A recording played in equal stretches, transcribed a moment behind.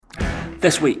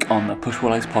This week on the Push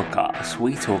Pull Legs podcast,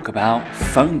 we talk about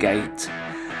PhoneGate,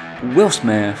 Will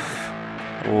Smith,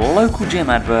 local gym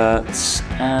adverts,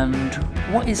 and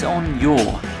what is on your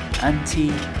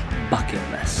anti-bucket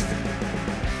list.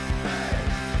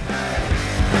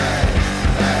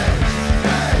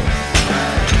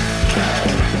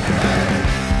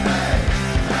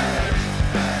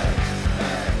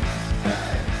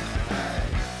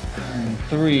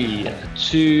 Three,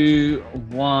 two,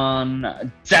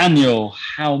 one. Daniel,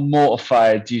 how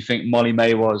mortified do you think Molly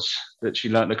May was that she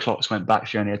learnt the clocks went back?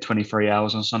 She only had 23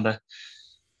 hours on Sunday.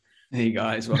 Hey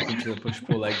guys, welcome to the Push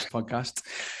Pull Legs podcast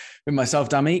with myself,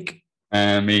 Damik.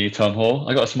 And me, Tom Hall.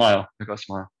 I got a smile.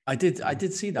 I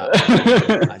did see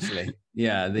that actually.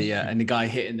 Yeah, and the guy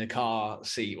hitting the car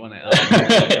seat, wasn't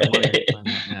it?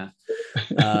 Yeah.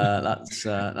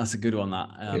 That's a good one. That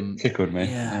it tickled me.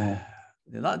 Yeah.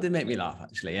 That did make me laugh,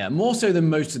 actually. Yeah, more so than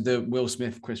most of the Will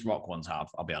Smith, Chris Rock ones have.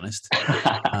 I'll be honest.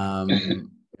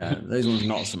 Those ones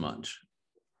not so much.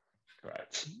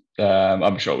 Correct.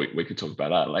 I'm sure we could talk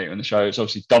about that later in the show. It's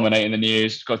obviously dominating the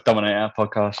news. It's got to dominate our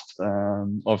podcast,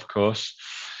 of course.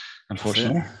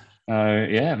 Unfortunately,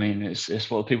 yeah. I mean, it's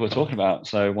what people are talking about.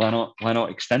 So why not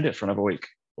extend it for another week?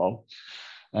 Well,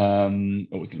 or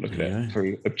we can look at it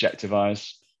through objective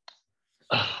eyes.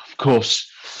 Of course.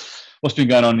 What's been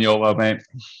going on in your world, mate?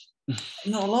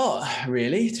 Not a lot,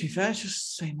 really. To be fair, it's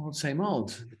just same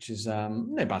old, which is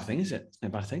no bad thing, is it? No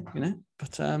bad thing, you know.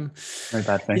 But no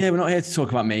bad thing. Yeah, we're not here to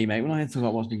talk about me, mate. We're not here to talk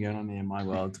about what's been going on here in my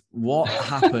world. What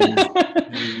happened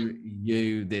to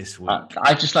you this week?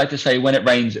 I just like to say, when it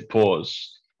rains, it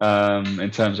pours. In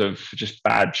terms of just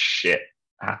bad shit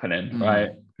happening,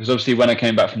 right? Because obviously, when I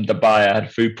came back from Dubai, I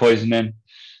had food poisoning.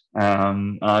 I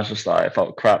was just like, I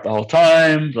felt crap the whole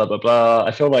time, blah blah blah.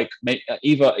 I feel like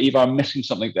either I'm missing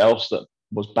something else that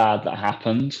was bad that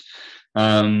happened.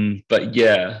 But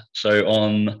yeah,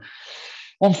 so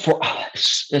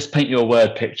let's paint you a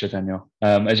word picture, Daniel.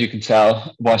 As you can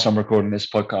tell, whilst I'm recording this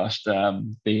podcast,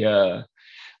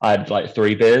 I had like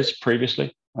 3 beers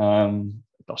previously.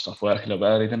 Lost off work a little bit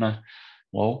early, didn't I?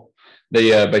 Well.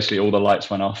 Basically all the lights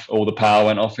went off, all the power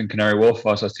went off in Canary Wharf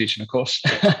whilst I was teaching a course.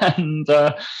 And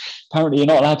apparently you're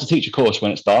not allowed to teach a course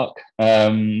when it's dark.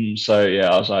 So yeah,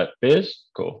 I was like, beers?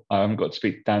 Cool. I haven't got to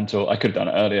speak to Dan till I could have done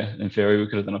it earlier. In theory, we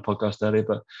could have done a podcast earlier,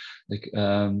 but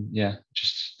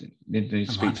just need to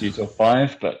speak to you till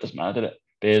 5, but it doesn't matter, did it?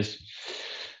 Beers.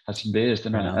 Had some beers,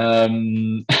 didn't I?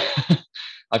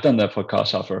 I've done the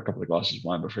podcast after a couple of glasses of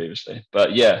wine previously.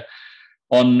 But yeah,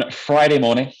 on Friday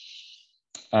morning,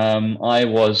 I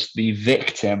was the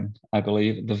victim, I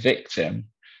believe.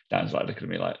 Dan's like looking at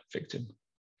me like victim,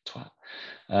 twat.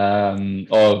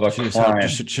 Of a crime.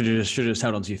 Should have just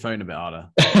held onto your phone a bit harder.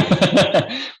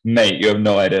 Mate, you have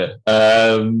no idea.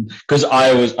 Because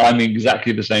I'm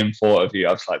exactly the same thought of you.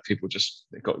 I was like, people just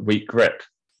got weak grip.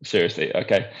 Seriously,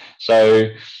 okay. So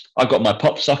I got my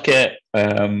pop socket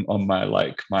on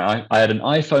my I had an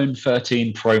iPhone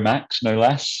 13 Pro Max, no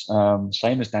less.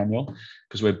 Same as Daniel.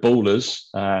 Because we're ballers,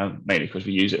 mainly because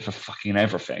we use it for fucking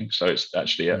everything. So it's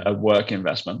actually a work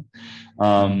investment.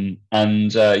 I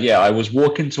was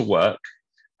walking to work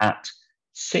at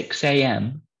 6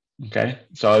 a.m. Okay,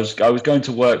 so I was going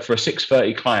to work for a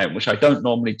 6:30 client, which I don't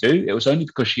normally do. It was only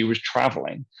because she was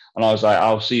traveling, and I was like,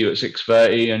 "I'll see you at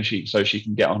 6:30," and she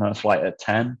can get on her flight at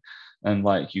 10. And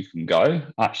like, you can go,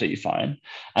 absolutely fine.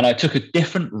 And I took a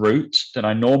different route than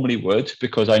I normally would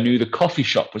because I knew the coffee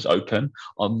shop was open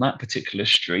on that particular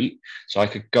street. So I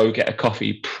could go get a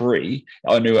coffee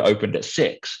I knew it opened at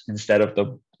 6 instead of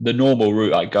the normal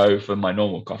route I go for my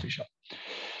normal coffee shop.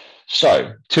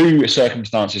 So 2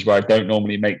 circumstances where I don't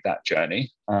normally make that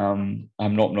journey. I'm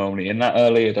not normally in that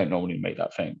early. I don't normally make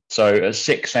that thing. So at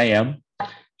 6 a.m.,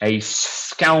 a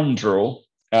scoundrel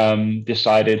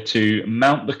decided to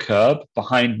mount the curb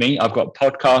behind me. I've got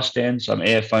podcast in, some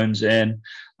earphones in.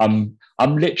 I'm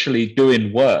literally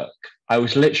doing work. I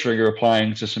was literally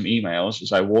replying to some emails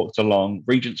as I walked along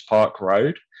Regent's Park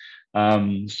Road.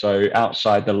 So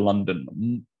outside the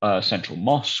London Central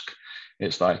Mosque.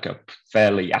 It's like a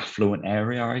fairly affluent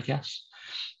area, I guess.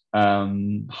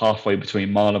 Halfway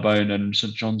between Marylebone and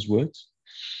St John's Wood.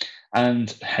 And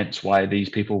hence why these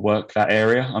people work that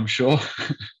area, I'm sure.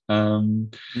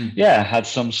 Had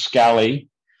some scally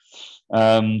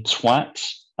twat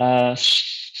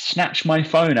snatch my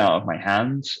phone out of my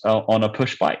hand on a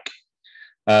push bike.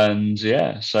 And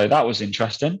so that was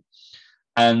interesting.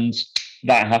 And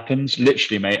that happens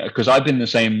literally, mate, because I've been the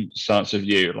same stance of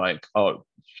you, like, oh,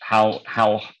 how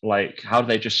do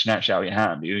they just snatch out your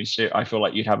hand? I feel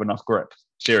like you'd have enough grip.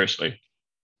 Seriously.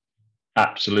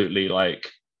 Absolutely, like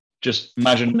Just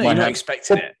imagine No, my you're not hand.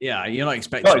 expecting it. Yeah, you're not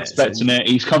expecting Not it. expecting it.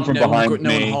 He's come from behind no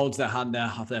one me. holds their hand there,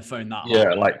 have their phone that Yeah,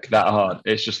 hard. like that hard.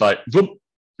 It's just like whoop,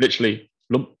 literally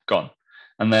lump gone.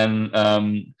 And then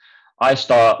I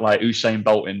start like Usain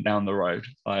Bolting down the road,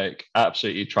 like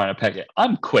absolutely trying to peg it.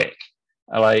 I'm quick,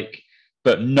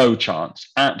 but no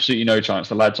chance, absolutely no chance.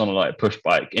 The lad's on a like push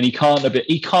bike, and he can't have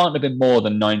been more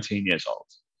than 19 years old.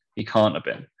 He can't have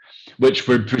been, which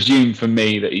would presume for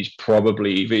me that he's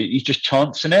just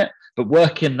chancing it. But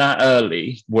working that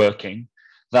early,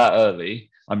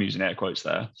 I'm using air quotes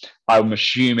there. I'm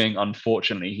assuming,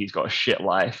 unfortunately, he's got a shit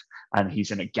life and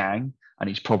he's in a gang and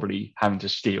he's probably having to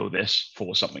steal this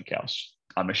for something else.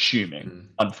 I'm assuming,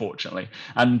 unfortunately.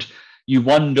 And you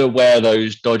wonder where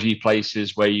those dodgy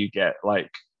places where you get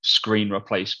like screen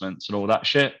replacements and all that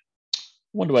shit, I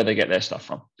wonder where they get their stuff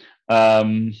from.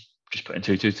 Just putting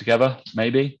two together,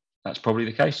 maybe. That's probably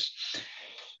the case.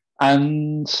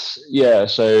 And yeah,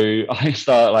 so I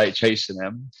start like chasing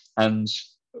him, and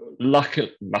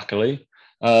luckily,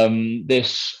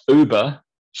 this Uber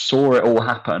saw it all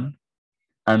happen,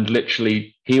 and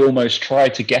literally he almost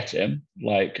tried to get him,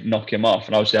 like knock him off.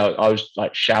 And I was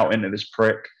like shouting at this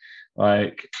prick,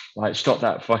 like stop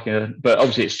that fucking. But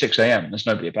obviously it's 6 a.m. There's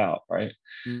nobody about, right?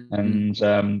 Mm-hmm.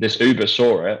 And this Uber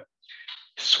saw it,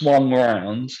 swung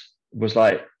around, was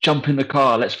like, jump in the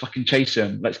car, let's fucking chase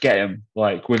him, let's get him.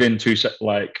 Like within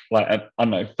I don't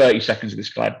know, 30 seconds of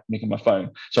this guy nicking my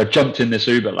phone. So I jumped in this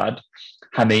Uber lad,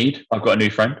 Hamid. I've got a new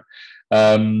friend,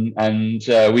 and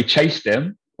we chased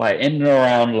him like in and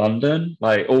around London,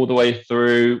 like all the way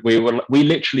through. We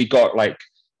literally got like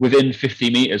within 50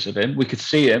 meters of him. We could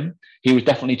see him. He was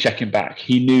definitely checking back.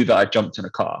 He knew that I jumped in a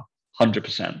car,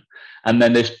 100%. And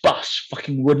then this bus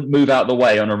fucking wouldn't move out of the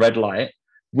way on a red light.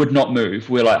 Would not move.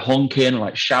 We're like honking,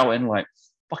 like shouting, like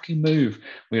fucking move.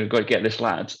 We've got to get this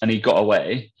lad. And he got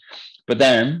away. But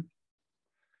then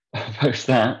post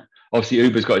that, obviously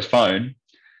Uber's got his phone.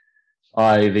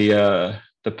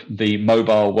 The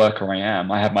mobile worker I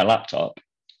am, I have my laptop,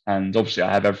 and obviously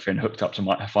I have everything hooked up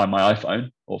to Find My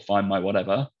iPhone or Find My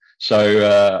whatever.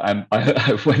 So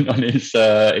I went on his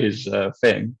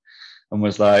thing and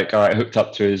was like, all right, hooked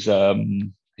up to his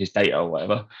data or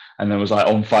whatever, and then was like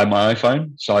on Find My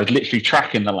iPhone. So I was literally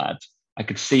tracking the lad. I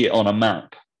could see it on a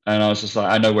map, and I was just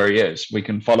like, I know where he is. We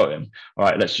can follow him. All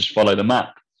right, let's just follow the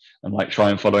map and like try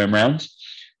and follow him around.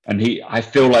 And I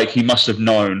feel like he must have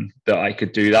known that I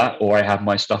could do that, or I have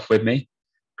my stuff with me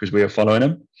because we were following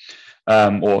him,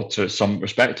 or to some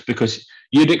respect, because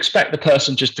you'd expect the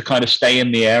person just to kind of stay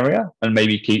in the area and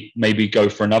maybe go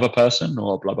for another person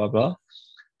or blah blah blah.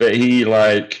 But he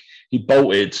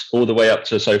bolted all the way up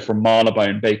from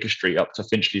Marylebone, Baker Street up to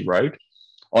Finchley Road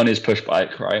on his push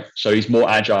bike, right? So he's more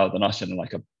agile than us in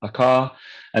like a car.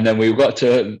 And then we got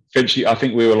to Finchley. I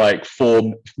think we were like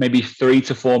 3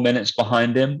 to 4 minutes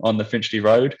behind him on the Finchley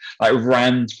Road. Like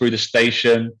ran through the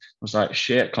station. I was like,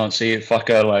 shit, can't see it,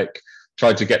 fucker. Like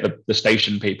tried to get the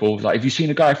station people. Like, have you seen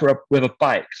a guy with a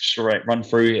bike? Straight run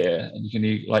through here, and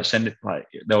you like send it. Like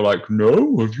they were like,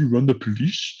 no, have you run the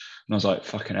police? And I was like,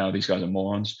 fucking hell, these guys are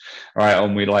morons. All right.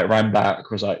 And we like ran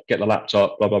back, was like, get the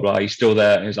laptop, blah, blah, blah. He's still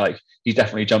there. He's like, he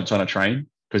definitely jumped on a train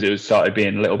because it started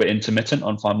being a little bit intermittent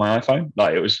on Find My iPhone.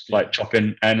 Like it was like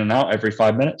chopping in and out every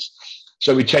 5 minutes.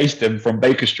 So we chased him from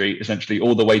Baker Street, essentially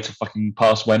all the way to fucking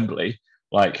past Wembley,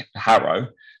 like Harrow.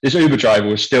 This Uber driver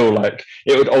was still like,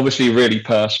 it was obviously really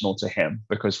personal to him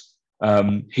because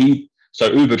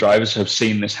so Uber drivers have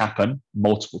seen this happen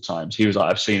multiple times. He was like,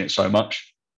 I've seen it so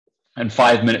much. And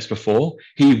 5 minutes before,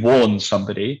 he warned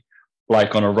somebody,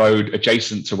 like on a road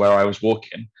adjacent to where I was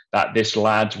walking, that this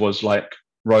lad was like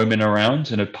roaming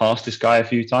around and had passed this guy a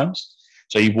few times.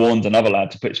 So he warned another lad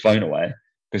to put his phone away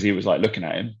because he was like looking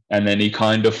at him. And then he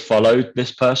kind of followed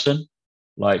this person,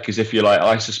 like as if you're like,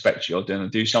 I suspect you're going to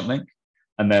do something.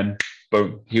 And then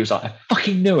boom, he was like, I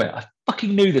fucking knew it. I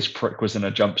fucking knew this prick was going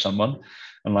to jump someone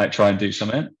and like try and do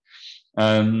something.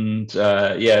 And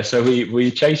so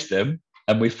we chased him.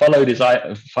 And we followed his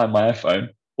Find My iPhone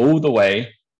all the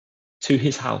way to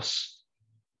his house.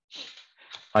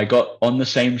 I got on the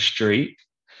same street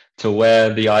to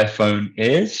where the iPhone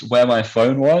is, where my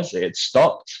phone was. It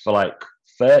stopped for like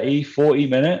 30, 40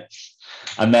 minutes.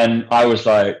 And then I was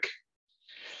kind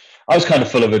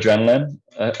of full of adrenaline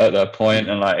at that point,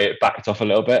 and like it backed off a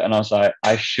little bit. And I was like,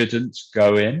 I shouldn't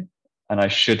go in and I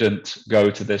shouldn't go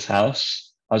to this house.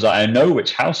 I was like, I know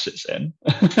which house it's in.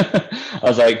 I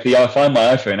was like, the Find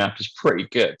My iPhone app is pretty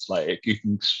good. Like you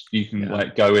can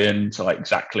like go in to like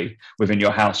exactly within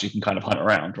your house. You can kind of hunt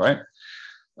around, right?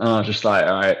 And I was just like,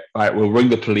 all right, we'll ring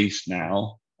the police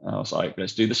now. And I was like,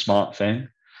 let's do the smart thing.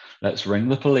 let's ring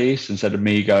the police instead of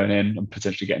me going in and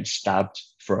potentially getting stabbed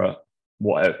for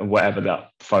whatever that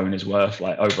phone is worth,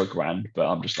 like over $1,000. But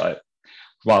I'm just like,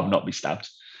 rather not be stabbed.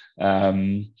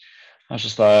 I was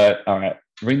just like, all right,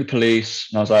 ring the police.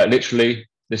 And I was like, literally,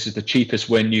 this is the cheapest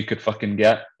win you could fucking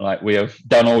get. Like, we have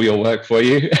done all your work for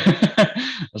you.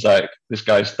 I was like, this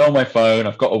guy stole my phone.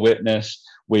 I've got a witness.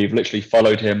 We've literally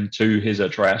followed him to his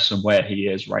address and where he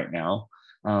is right now.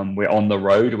 We're on the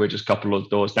road. We're just a couple of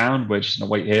doors down. We're just going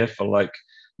to wait here for like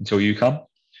until you come.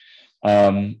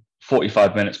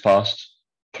 45 minutes passed.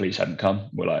 Police hadn't come.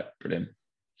 We're like, brilliant.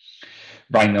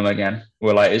 Rang them again.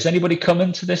 We're like, is anybody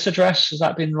coming to this address? Has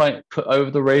that been like put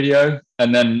over the radio?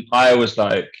 And then I was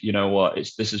like, you know what?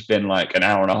 This has been like an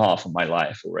hour and a half of my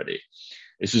life already.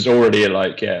 This is already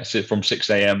like, so from 6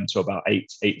 a.m. to about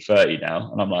 8:30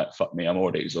 now. And I'm like, fuck me, I'm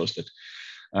already exhausted.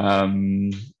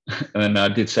 And then I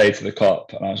did say to the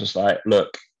cop, and I was just like,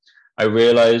 look, I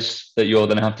realize that you're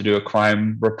going to have to do a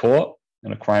crime report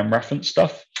and a crime reference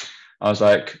stuff. I was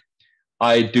like,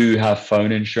 I do have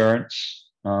phone insurance.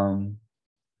 Can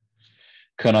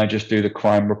I just do the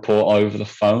crime report over the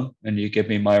phone and you give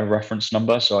me my reference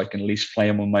number so I can at least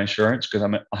claim on my insurance?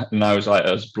 Because I was like,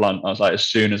 as blunt, I was like, as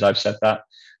soon as I've said that,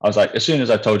 I was like, as soon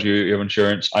as I told you your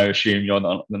insurance, I assume you're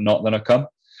not going to come,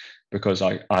 because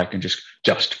I can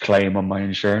just claim on my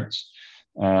insurance.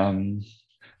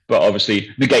 But obviously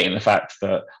negating the fact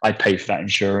that I pay for that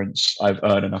insurance, I've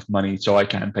earned enough money so I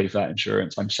can pay for that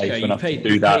insurance. I'm safe enough to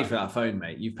do that. You've paid for that phone,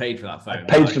 mate. You've paid for that phone. I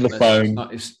paid for the phone.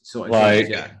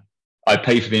 I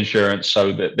pay for the insurance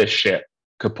so that this shit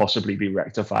could possibly be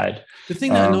rectified. The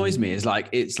thing that annoys me is like,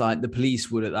 it's like the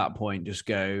police would at that point just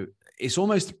go, it's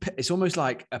almost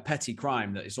like a petty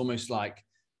crime that it's almost like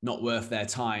not worth their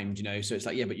time, you know? So it's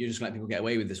like, yeah, but you're just letting people get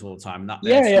away with this all the time. And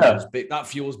that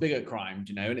fuels bigger crime,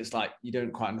 you know? And it's like, you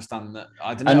don't quite understand that.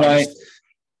 I don't know. And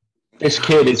this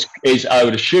kid is, I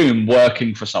would assume,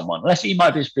 working for someone, unless he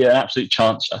might just be an absolute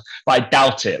chancer, but I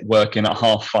doubt it, working at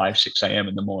 5:30, 6 a.m.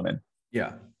 in the morning.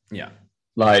 Yeah. Yeah.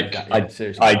 Like, I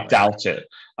doubt it.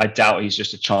 I doubt he's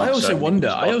just a chance. I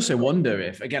also wonder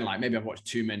if, again, like maybe I've watched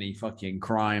too many fucking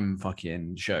crime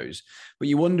fucking shows, but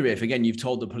you wonder if, again, you've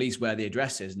told the police where the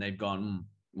address is and they've gone,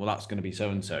 well, that's going to be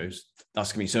so-and-so's.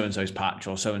 That's going to be so-and-so's patch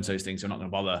or so-and-so's thing. So we're not going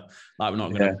to bother. Like, we're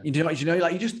not going to,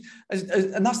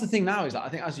 and that's the thing now is that I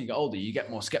think as you get older, you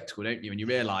get more skeptical, don't you? And you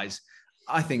realize,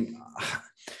 I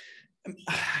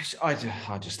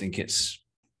just think it's,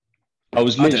 I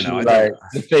was literally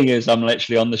the thing is, I'm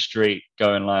literally on the street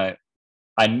going like,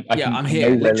 I'm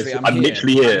here. I'm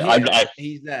literally here.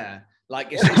 He's there. Like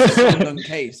it's a slam dunk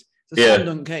case. It's a slam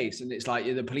dunk case, and it's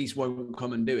like the police won't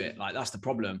come and do it. Like that's the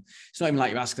problem. It's not even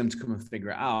like you ask them to come and figure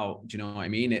it out. Do you know what I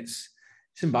mean? It's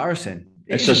embarrassing.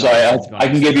 It's just like I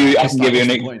can give you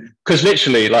an, because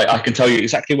literally, like I can tell you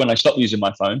exactly when I stopped using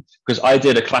my phone, because I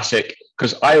did a classic.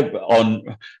 Because on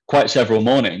quite several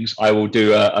mornings, I will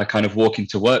do a kind of walking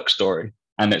to work story,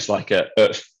 and it's like it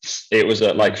was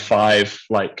at like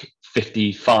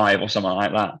 5:55 or something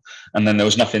like that, and then there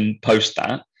was nothing post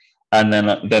that, and then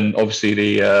obviously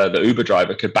the Uber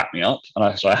driver could back me up,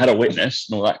 and so I had a witness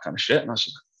and all that kind of shit, and I was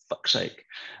like, fuck's sake.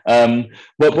 But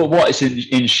what is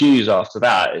in shoes after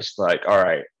that is like, all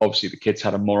right, obviously the kid's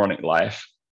had a moronic life.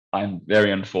 I'm very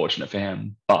unfortunate for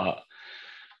him, but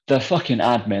the fucking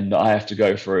admin that I have to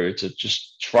go through to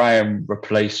just try and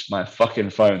replace my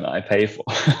fucking phone that I pay for.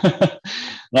 And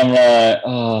I'm like,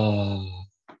 oh.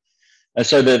 And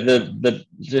so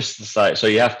so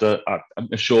you have to,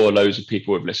 I'm sure loads of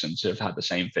people have listened to have had the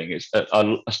same thing. It's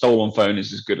a stolen phone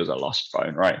is as good as a lost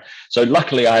phone, right? So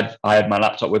luckily I had my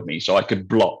laptop with me so I could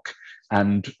block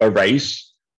and erase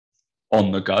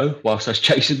on the go whilst I was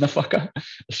chasing the fucker.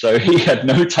 So he had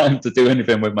no time to do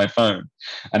anything with my phone,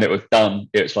 and it was done.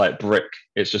 It's like brick.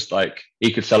 It's just like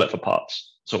he could sell it for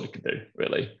parts. That's all he could do,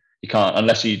 really. He can't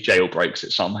unless he jailbreaks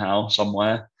it somehow,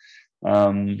 somewhere.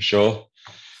 Sure.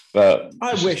 But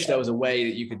I wish there was a way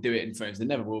that you could do it in phones. There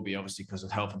never will be, obviously, because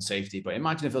of health and safety. But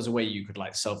imagine if there was a way you could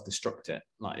like self-destruct it,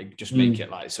 like just make it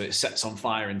like so it sets on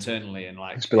fire internally and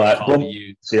like, see you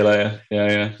later.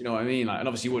 Yeah. You know what I mean? Like, and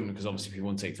obviously you wouldn't, because obviously people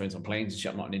wouldn't take phones on planes and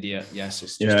shit. I'm not an idiot. Yes,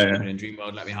 it's just in dream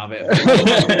world. Let me have it.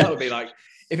 That would be like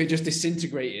if it just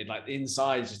disintegrated, like the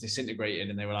inside just disintegrated,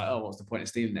 and they were like, oh, what's the point of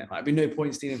stealing it? Like, there'd be no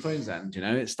point stealing phones then. You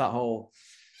know, it's that whole.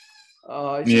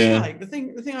 Just like the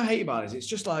thing I hate about it is it's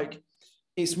just like.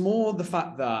 It's more the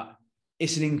fact that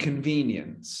it's an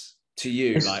inconvenience to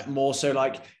you, like more so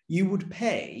like you would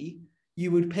pay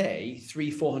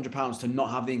 £300-400 to not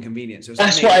have the inconvenience.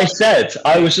 That's what I said.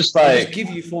 I was just like, just give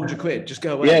you £400, just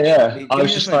go away. Yeah. I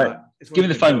was just like, give me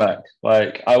the phone back.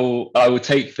 Like I will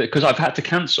take because I've had to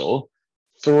cancel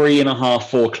 3.5,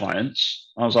 4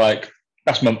 clients. I was like,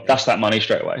 that's that money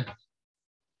straight away.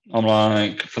 I'm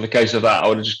like, for the case of that, I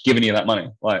would have just given you that money.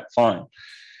 Like, fine.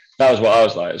 That was what I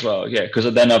was like as well. Yeah,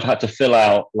 because then I've had to fill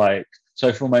out like,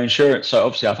 so for my insurance, so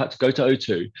obviously I've had to go to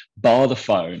O2, bar the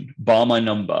phone, bar my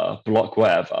number, block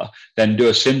whatever, then do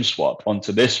a SIM swap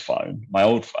onto this phone, my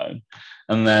old phone,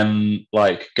 and then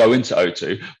like go into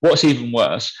O2. What's even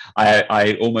worse,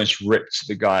 I almost ripped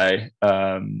the guy.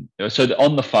 So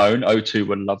on the phone, O2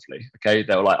 were lovely. Okay,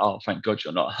 they were like, "Oh, thank God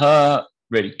you're not hurt.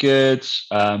 Really good.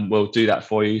 We'll do that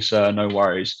for you, sir. No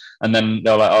worries." And then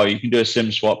they're like, "Oh, you can do a SIM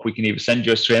swap. We can either send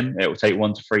you a SIM. It will take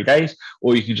 1 to 3 days,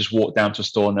 or you can just walk down to a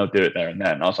store and they'll do it there and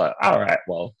then." And I was like, "All right,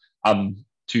 well, I'm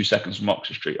 2 seconds from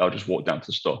Oxford Street. I'll just walk down to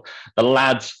the store." The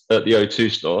lads at the O2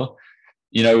 store,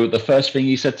 you know, the first thing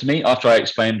he said to me after I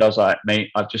explained, I was like,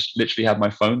 "Mate, I've just literally had my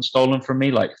phone stolen from me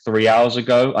like 3 hours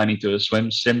ago. I need to do a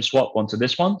SIM swap onto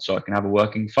this one so I can have a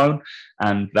working phone.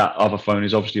 And that other phone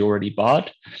is obviously already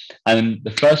barred." And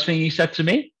the first thing he said to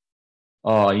me,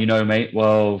 "Oh, you know, mate,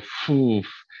 well,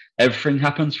 everything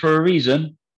happens for a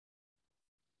reason."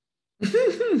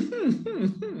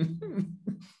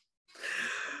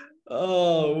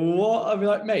 Oh, what? I'd be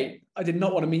like, "Mate, I did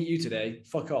not want to meet you today.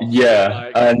 Fuck off." Yeah.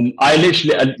 Like, And I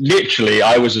literally,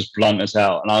 I was as blunt as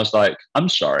hell. And I was like, "I'm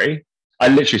sorry." I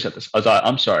literally said this. I was like,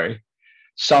 "I'm sorry.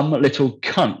 Some little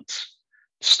cunt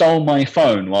stole my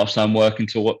phone whilst I'm walking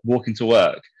to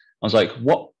work." I was like,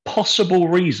 "What possible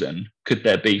reason could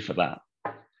there be for that?"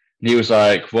 And he was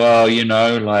like, "Well, you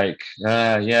know, like,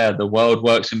 yeah, the world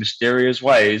works in mysterious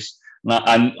ways."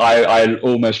 And I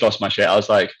almost lost my shit. I was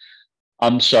like,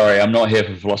 "I'm sorry, I'm not here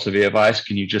for philosophy advice.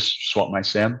 Can you just swap my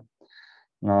SIM?"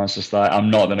 And I was just like,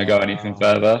 "I'm not going to go anything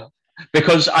further."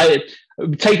 Because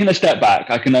taking a step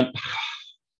back, I can,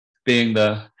 being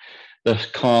the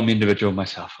calm individual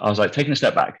myself, I was like, taking a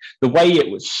step back, the way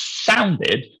it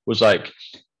sounded was like,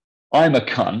 I'm a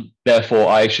cunt, therefore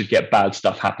I should get bad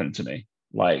stuff happen to me.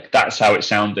 Like, that's how it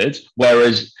sounded.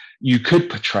 Whereas you could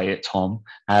portray it, Tom,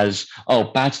 as, oh,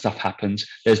 bad stuff happens,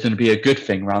 there's going to be a good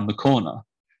thing around the corner.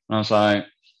 And I was like,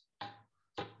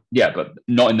 yeah, but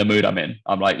not in the mood I'm in.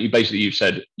 I'm like, you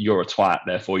said you're a twat,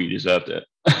 therefore you deserved it.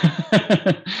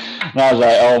 And I was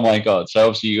like, oh my God. So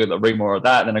obviously you got to read more of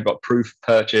that. Then I got proof of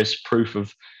purchase, proof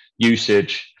of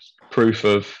usage, proof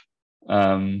of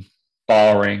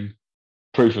barring,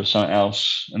 proof of something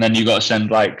else. And then you got to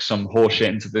send like some horseshit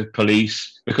into the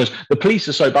police, because the police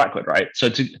are so backward, right? So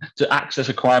to access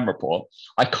a crime report,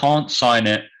 I can't sign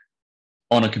it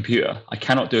on a computer. I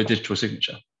cannot do a digital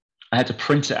signature. I had to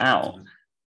print it out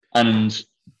and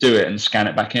do it and scan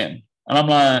it back in. And I'm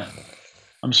like,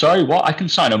 I'm sorry, what? I can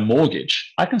sign a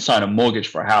mortgage. I can sign a mortgage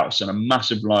for a house and a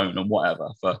massive loan and whatever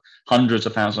for hundreds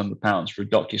of thousands of pounds through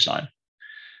DocuSign.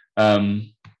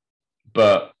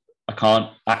 But I can't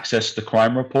access the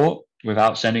crime report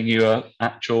without sending you an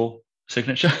actual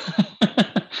signature.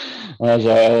 I was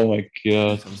like, oh my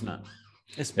God.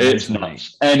 It's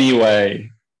nuts. Anyway,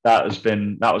 that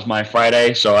was my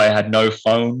Friday. So I had no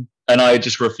phone and I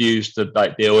just refused to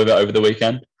like deal with it over the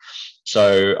weekend.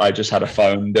 So I just had a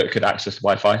phone that could access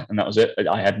Wi-Fi and that was it.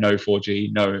 I had no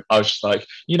 4G, I was just like,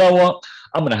 you know what?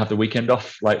 I'm going to have the weekend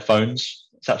off, like phones.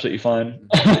 It's absolutely fine.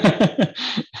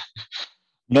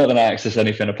 Not that I access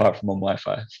anything apart from on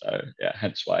Wi-Fi. So yeah,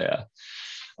 hence why I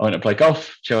went to play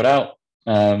golf, chilled out.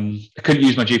 I couldn't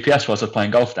use my GPS whilst I was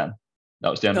playing golf then. That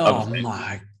was the other thing. Oh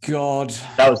my God.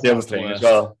 That was the other thing as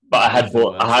well. But I had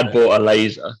bought a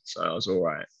laser, so I was all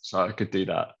right. So I could do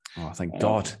that. Oh, thank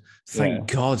God.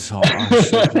 Thank God.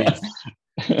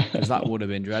 Because that would have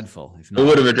been dreadful. It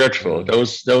would have been dreadful. There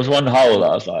was one hole that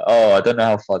I was like, oh, I don't know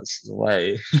how far this is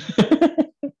away.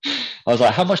 I was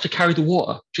like, how much to carry the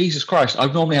water? Jesus Christ. I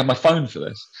normally have my phone for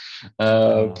this.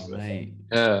 Mate.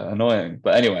 Yeah, annoying.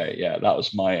 But anyway, yeah, that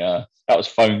was my that was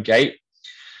phone gate.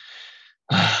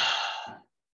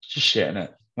 It's just shit,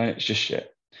 innit? It's just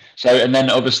shit. So, and then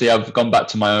obviously I've gone back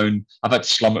to my own, I've had to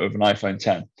slum it with an iPhone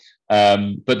 10.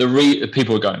 But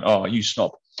people are going, oh, you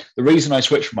snob. The reason I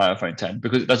switched from my iPhone 10,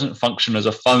 because it doesn't function as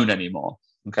a phone anymore.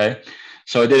 Okay.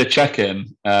 So I did a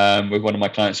check-in with one of my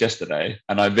clients yesterday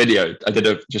and I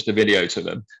did just a video to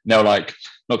them. And they were like,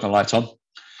 not gonna lie, Tom,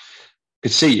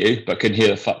 could see you, but couldn't hear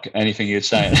the fuck anything you'd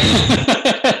saying.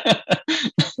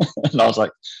 And I was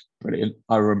like, brilliant.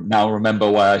 I now remember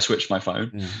why I switched my phone.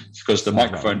 Yeah. It's because the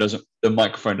microphone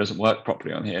doesn't work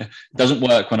properly on here. It doesn't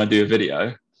work when I do a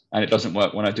video and it doesn't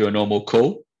work when I do a normal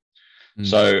call.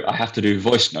 So I have to do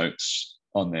voice notes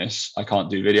on this. I can't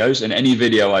do videos, and any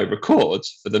video I record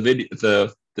for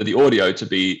the audio to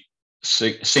be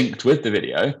synced with the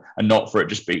video and not for it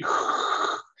just be,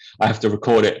 I have to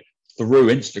record it through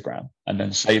Instagram and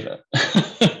then save it.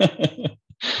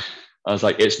 I was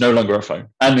like, it's no longer a phone,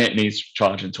 and it needs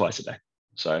charging twice a day.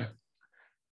 So,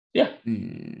 yeah. So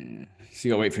you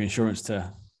got to wait for insurance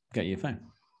to get you a phone.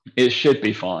 It should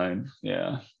be fine.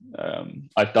 Yeah.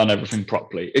 I've done everything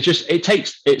properly.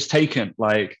 It's taken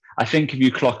like, I think if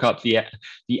you clock up the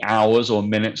hours or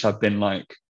minutes I've been like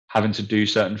having to do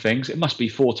certain things, it must be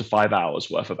 4 to 5 hours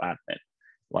worth of admin,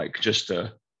 like just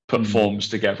to put forms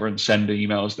together and send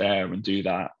emails there and do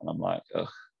that. And I'm like, ugh.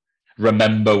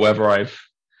 Remember whether I've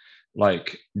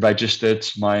like registered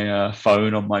my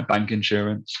phone on my bank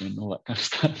insurance and all that kind of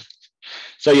stuff.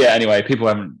 So yeah, anyway, people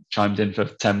haven't chimed in for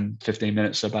 10, 15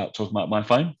 minutes about talking about my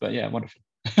phone, but yeah, wonderful.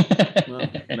 Well,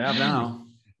 they have now.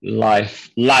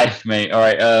 Life, mate. All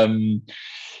right.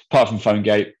 Apart from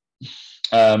PhoneGate,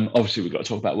 obviously we've got to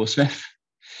talk about Will Smith.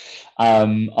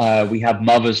 We have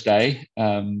Mother's Day,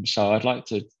 so I'd like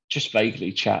to just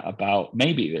vaguely chat about,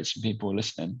 maybe there's some people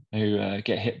listening who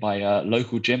get hit by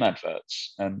local gym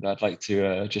adverts, and I'd like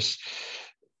to just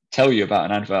tell you about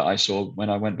an advert I saw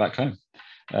when I went back home.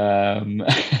 And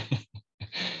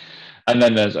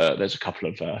then there's a couple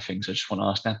of things I just want to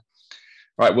ask now.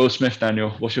 Right, Will Smith, Daniel,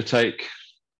 what's your take?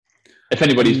 If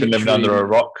anybody's been living under a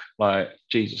rock, like,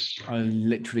 Jesus. I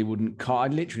literally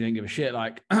don't give a shit.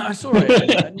 Like, I saw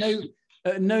it.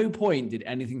 At no point did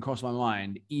anything cross my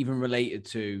mind, even related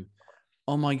to,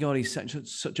 oh my God, he's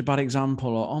such a bad example,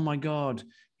 or oh my God,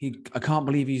 I can't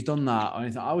believe he's done that, or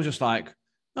anything. I was just like,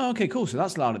 oh, okay, cool. So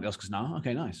that's allowed at the Oscars now.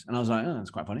 Okay, nice. And I was like, oh,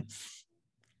 that's quite funny.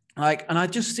 Like, and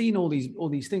I'd just seen all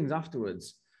these things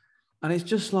afterwards. And it's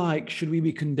just like, should we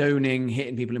be condoning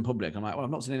hitting people in public? I'm like, well,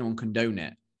 I've not seen anyone condone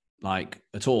it, like,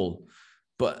 at all.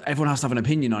 But everyone has to have an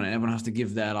opinion on it. Everyone has to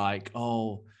give their, like,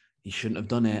 oh, he shouldn't have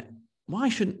done it. Why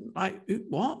shouldn't, like,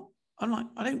 what? I'm like,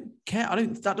 I don't care.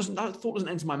 That thought doesn't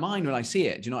enter my mind when I see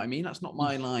it. Do you know what I mean? That's not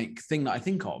my, like, thing that I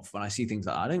think of when I see things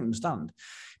like that. I don't understand.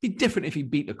 It'd be different if he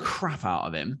beat the crap out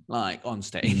of him, like, on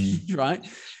stage, right?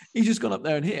 He's just gone up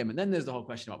there and hit him. And then there's the whole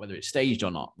question about whether it's staged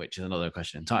or not, which is another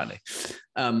question entirely.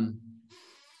 Yeah,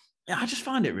 I just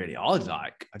find it really odd.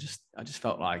 Like, I just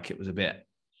felt like it was a bit,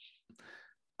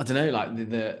 I don't know, like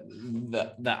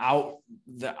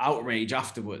the outrage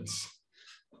afterwards,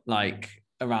 like,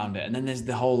 around it. And then there's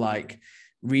the whole, like,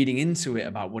 reading into it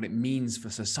about what it means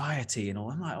for society and all.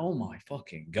 I'm like, oh my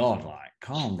fucking God, like,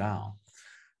 calm down.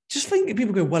 Just think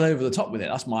people go well over the top with it.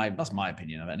 That's my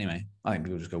opinion of it anyway. I think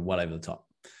people just go well over the top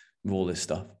with all this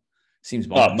stuff. Seems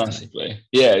massively.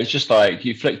 Yeah, it's just like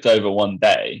you flicked over one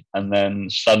day and then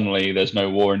suddenly there's no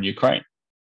war in Ukraine.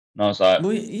 And I was like,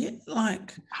 well, yeah,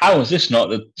 like, how is this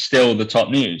not still the top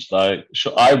news? Like,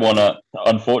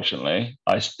 unfortunately,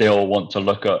 I still want to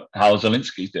look at how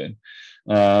Zelensky's doing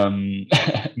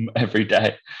every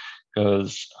day,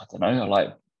 because I don't know,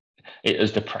 like, it,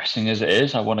 as depressing as it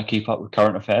is, I want to keep up with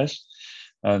current affairs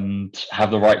and have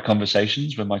the right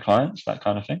conversations with my clients, that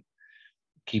kind of thing.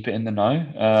 Keep it in the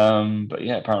know. But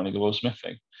yeah, apparently the Will Smith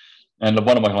thing. And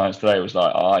one of my clients today was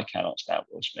like, oh, I cannot stand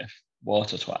Will Smith.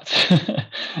 What a twat.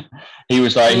 He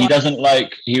was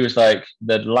like,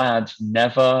 the lad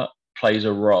never plays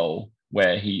a role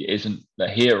where he isn't the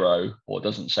hero or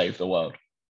doesn't save the world.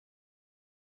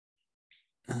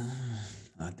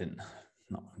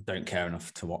 Don't care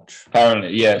enough to watch.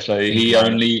 Apparently, yeah. So he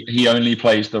only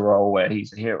plays the role where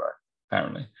he's a hero.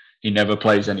 Apparently, he never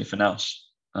plays anything else.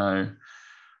 And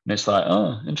it's like,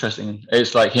 oh, interesting.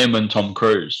 It's like him and Tom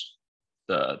Cruise.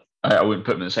 I wouldn't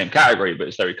put them in the same category, but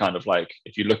it's very kind of like,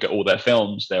 if you look at all their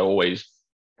films, they're always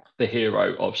the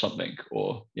hero of something,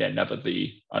 or never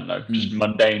the, I don't know, just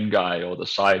mundane guy or the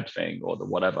side thing or the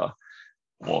whatever.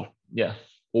 Or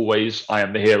always I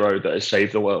am the hero that has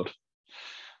saved the world.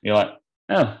 You're like,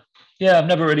 oh, yeah, I've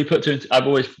never really put to. I've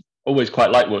always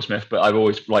quite liked Will Smith, but I've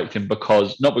always liked him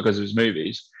not because of his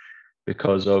movies,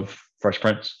 because of Fresh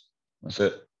Prince. That's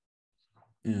it.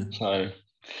 Yeah. So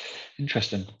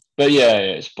interesting. But yeah,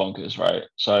 it's bonkers, right?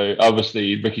 So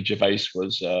obviously Ricky Gervais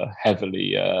was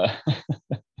heavily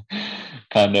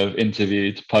kind of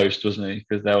interviewed post, wasn't he?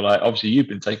 Because they were like, obviously you've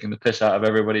been taking the piss out of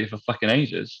everybody for fucking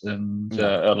ages, and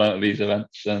a lot of these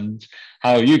events, and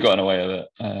how have you gotten away with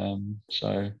it?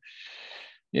 So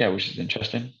yeah, which is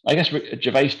interesting. I guess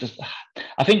Gervais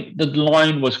I think the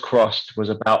line was crossed was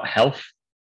about health.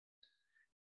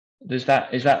 Is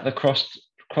that the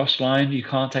cross line? You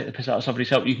can't take the piss out of somebody's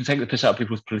health. You can take the piss out of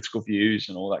people's political views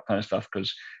and all that kind of stuff,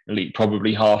 because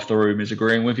probably half the room is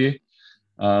agreeing with you.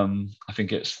 I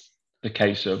think it's the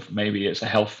case of maybe it's a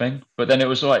health thing, but then it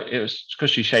was because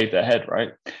she shaved her head,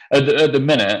 right? At the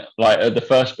minute, like at the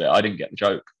first bit, I didn't get the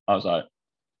joke. I was like,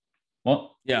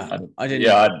 what? Yeah, I didn't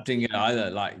get it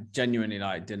either. Like, genuinely,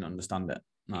 like, didn't understand it.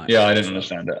 Yeah, I didn't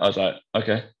understand it. I was like,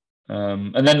 okay.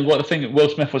 And then Will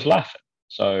Smith was laughing.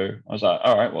 So I was like,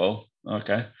 all right, well,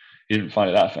 okay. He didn't find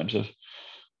it that offensive.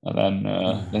 And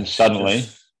then suddenly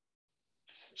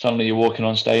you're walking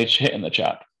on stage hitting the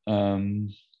chap. He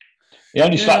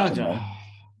only slapped him, though.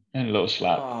 And a little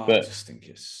slap. But I just think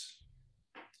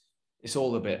it's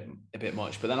all a bit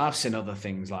much. But then I've seen other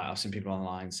things, like I've seen people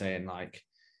online saying like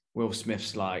Will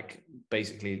Smith's like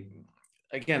basically,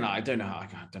 again, I don't know how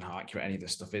accurate any of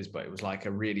this stuff is, but it was like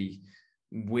a really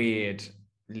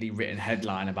weirdly written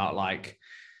headline about like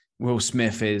Will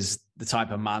Smith is the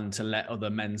type of man to let other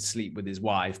men sleep with his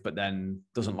wife, but then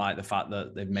doesn't like the fact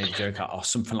that they've made a joke out or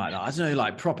something like that. I don't know,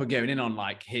 like proper going in on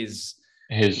like his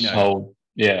whole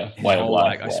way of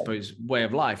life, like, I suppose way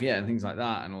of life, and things like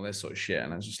that, and all this sort of shit.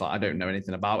 And I was just like, I don't know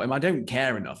anything about him. I don't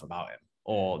care enough about him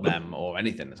or them or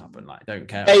anything that's happened. Like, I don't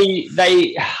care.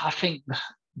 I think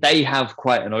they have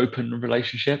quite an open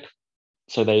relationship.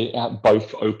 So they have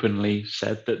both openly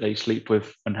said that they sleep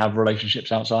with and have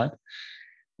relationships outside.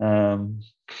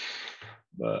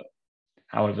 But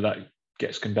however that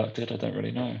gets conducted, I don't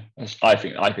really know. I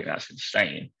think that's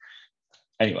insane.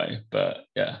 Anyway, but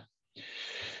yeah,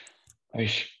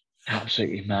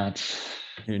 absolutely mad.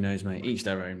 Who knows, mate? Each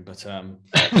their own. But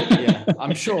yeah,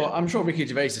 I'm sure Ricky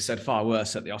Gervais has said far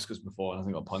worse at the Oscars before, and I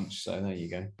think got punched. So there you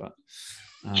go. But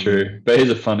true, but he's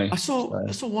a funny. I saw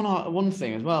one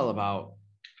thing as well about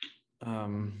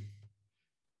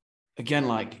again,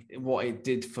 like what it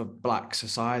did for Black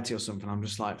society or something. I'm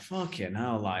just like, fucking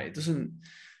hell, like it doesn't,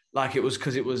 like it was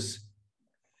because it was,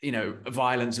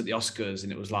 violence at the Oscars,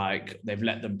 and it was like they've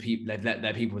let their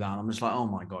people down. I'm just like, oh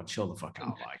my god, chill the fuck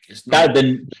out. Like it's not,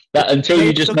 that until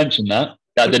you just mentioned that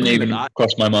didn't even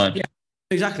cross my mind. Yeah,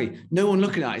 exactly. No one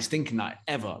looking at it is thinking that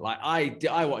ever. Like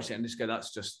I watched it and just go,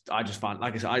 I just found,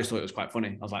 like I said, I just thought it was quite funny.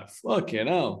 I was like, fucking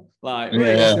hell, like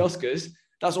it's the Oscars.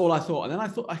 That's all I thought. And then I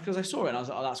thought, because I saw it and I was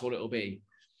like, oh, that's what it'll be.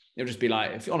 It'll just be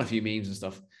like on a few memes and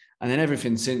stuff. And then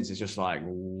everything since is just like,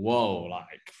 whoa, like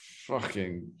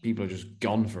fucking people are just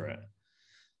gone for it.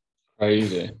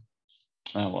 Crazy.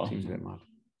 Oh, well. Seems a bit mad.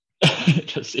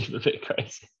 It does seem a bit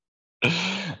crazy.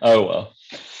 Oh, well.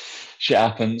 Shit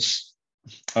happens.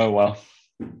 Oh, well.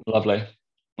 Lovely.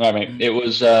 I mean, it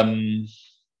was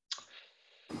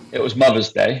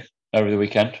Mother's Day over the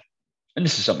weekend. And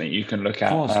this is something you can look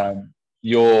at.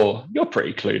 You're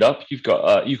pretty clued up. You've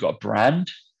got a brand,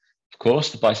 of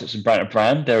course, the Biceps and Banter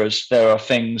brand. There are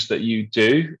things that you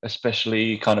do,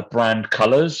 especially kind of brand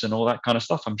colors and all that kind of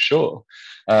stuff. I'm sure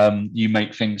you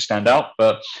make things stand out.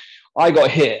 But I got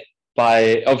hit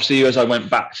by, obviously, as I went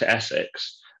back to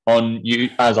Essex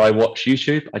as I watch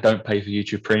YouTube. I don't pay for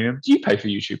YouTube Premium. Do you pay for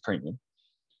YouTube Premium?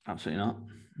 Absolutely not.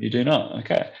 You do not?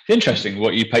 Okay. It's interesting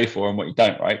what you pay for and what you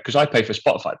don't, right? Because I pay for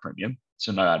Spotify Premium,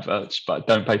 so no adverts, but I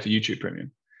don't pay for YouTube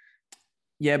Premium.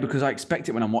 Yeah, because I expect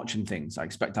it when I'm watching things. I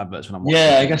expect adverts when I'm watching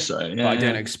things. I guess so. Yeah, but I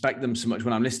don't expect them so much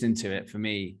when I'm listening to it. For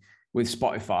me, with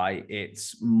Spotify,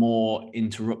 it's more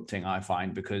interrupting, I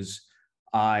find, because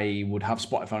I would have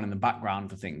Spotify on in the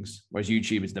background for things, whereas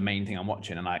YouTube is the main thing I'm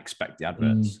watching, and I expect the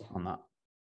adverts on that.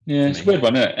 Yeah, it's a weird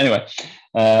one, isn't it? Anyway.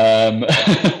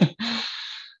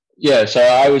 Yeah, so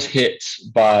I was hit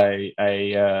by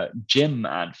a gym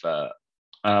advert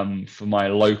for my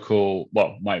local,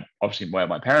 obviously where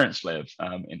my parents live,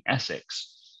 in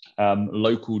Essex,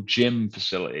 local gym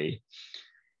facility.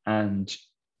 And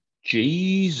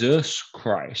Jesus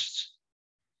Christ,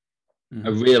 I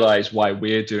realized why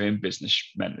we're doing business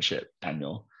membership,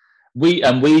 Daniel. We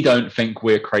don't think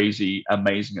we're crazy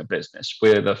amazing at business.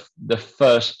 We're the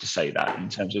first to say that in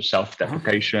terms of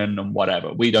self-deprecation and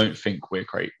whatever. We don't think we're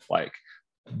great,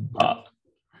 but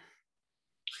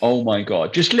oh my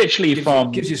god, just literally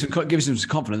gives you some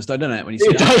confidence, though, doesn't it? When you see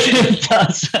it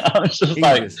does. I was just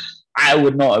like, I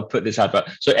would not have put this advert.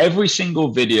 So every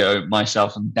single video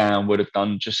myself and Dan would have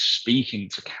done just speaking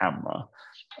to camera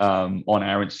on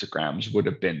our Instagrams would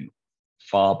have been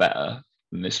far better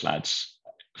than this lad's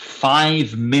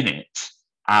 5-minute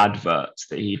adverts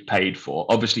that he paid for,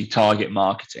 obviously target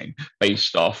marketing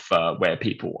based off where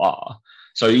people are.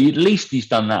 So at least he's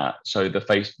done that. So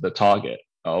the target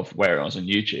of where it was on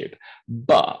YouTube.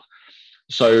 But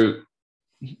so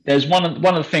there's one of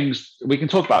the things we can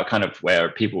talk about, kind of where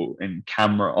people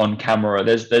on camera,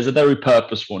 there's a very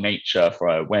purposeful nature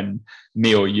for when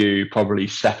me or you probably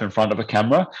step in front of a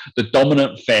camera. The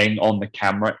dominant thing on the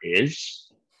camera is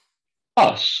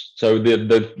us. So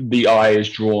the eye is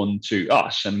drawn to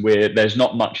us, and there's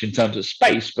not much in terms of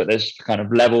space, but there's kind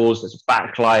of levels, there's a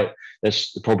backlight,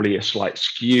 there's probably a slight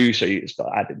skew, so you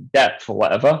start adding depth or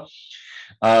whatever.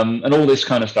 and all this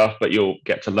kind of stuff. But you'll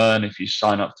get to learn if you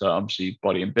sign up to obviously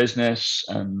Body and Business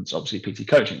and obviously PT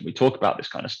Coaching. We talk about this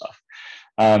kind of stuff.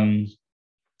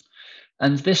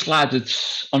 And this lad,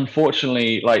 it's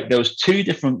unfortunately, like, there was 2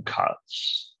 different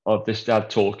cuts of this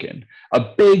dad talking.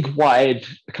 A big, wide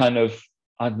kind of,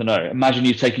 I don't know, imagine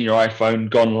you've taken your iPhone,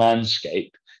 gone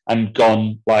landscape, and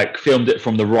gone, like, filmed it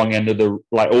from the wrong end of the,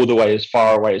 like, all the way as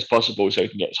far away as possible so he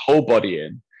can get his whole body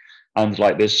in. And,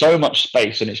 like, there's so much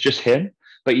space and it's just him,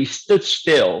 but he stood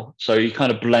still. So he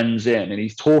kind of blends in and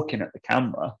he's talking at the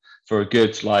camera for a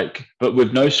good, like, but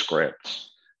with no script.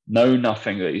 No,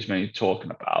 nothing that he's been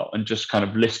talking about, and just kind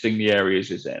of listing the areas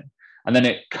he's in. And then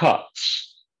it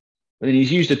cuts. And then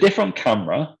he's used a different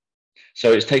camera.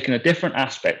 So it's taken a different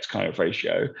aspect kind of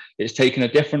ratio. It's taken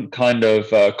a different kind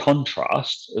of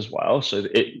contrast as well. So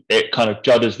it kind of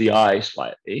judders the eye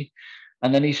slightly.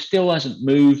 And then he still hasn't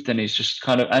moved. And he's just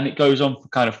kind of, and it goes on for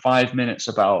kind of 5 minutes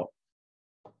about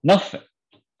nothing.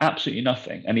 Absolutely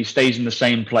nothing. And he stays in the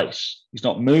same place. He's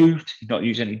not moved. He's not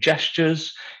used any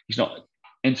gestures. He's not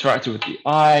interacted with the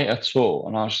eye at all.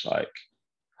 And I was like,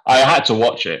 I had to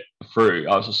watch it through.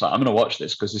 I was just like, I'm going to watch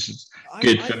this because this is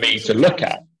good for me to look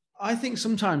at. I think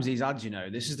sometimes these ads,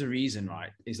 this is the reason, right?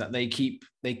 Is that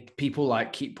people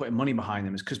like keep putting money behind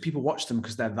them, is because people watch them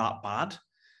because they're that bad.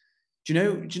 Do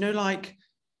you know, like,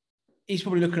 he's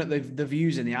probably looking at the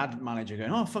views in the ad manager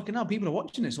going, oh, fucking hell, people are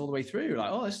watching this all the way through. Like,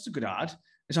 oh, this is a good ad.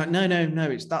 It's like, no,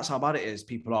 that's how bad it is.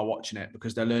 People are watching it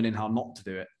because they're learning how not to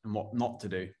do it and what not to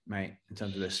do, mate, in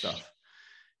terms of this stuff.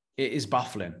 It is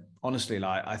baffling, honestly.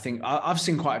 Like, I think I've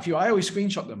seen quite a few. I always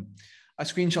screenshot them. I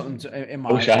screenshot them in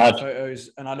my photos,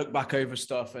 and I look back over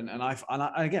stuff. And I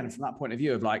again, from that point of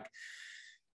view of like,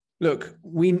 look,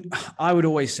 I would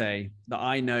always say that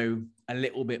I know a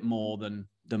little bit more than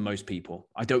most people.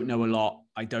 I don't know a lot.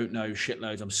 I don't know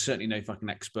shitloads. I'm certainly no fucking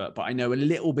expert, but I know a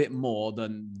little bit more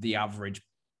than the average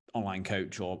online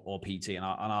coach or PT, and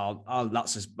I'll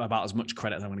that's about as much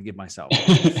credit as I'm going to give myself.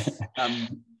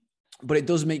 But it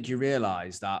does make you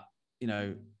realize that,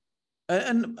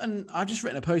 and I've just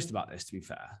written a post about this, to be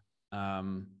fair,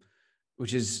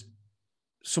 which is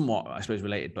somewhat, I suppose,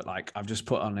 related, but like I've just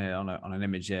put on an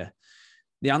image here.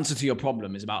 The answer to your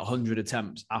problem is about 100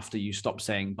 attempts after you stop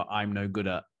saying, but I'm no good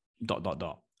at ...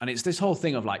 And it's this whole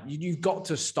thing of like, you've got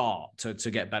to start to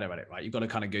get better at it, right? You've got to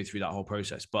kind of go through that whole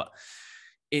process, but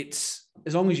it's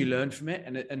as long as you learn from it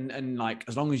and like,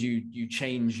 as long as you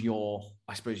change your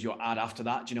ad after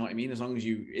that, do you know what I mean? As long as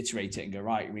you iterate it and go,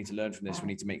 right, we need to learn from this, we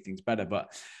need to make things better.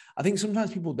 But I think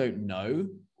sometimes people don't know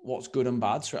what's good and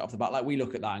bad straight off the bat. Like, we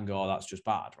look at that and go, oh, that's just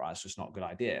bad, right? It's just not a good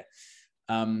idea.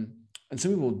 And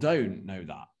some people don't know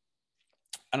that.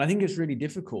 And I think it's really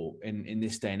difficult in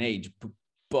this day and age.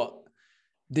 But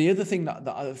the other thing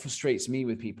that frustrates me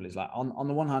with people is like, on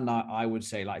the one hand, I would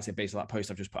say, like I said, based on that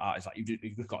post I've just put out, is like,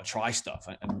 you've got to try stuff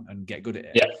and get good at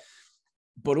it. Yeah.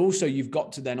 But also you've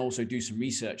got to then also do some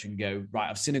research and go, right,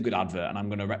 I've seen a good advert and I'm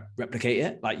going to replicate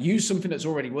it. Like, use something that's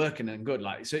already working and good.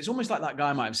 Like, so it's almost like that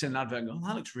guy might have seen an advert and go, oh,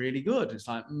 that looks really good. It's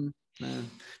like, no,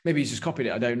 maybe he's just copied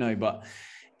it. I don't know. But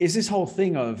it's this whole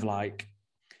thing of like,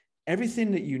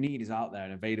 everything that you need is out there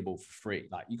and available for free.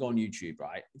 Like, you go on YouTube,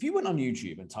 right? If you went on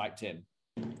YouTube and typed in,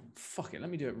 fuck it, let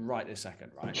me do it right this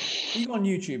second, right? You go on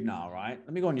YouTube now, right?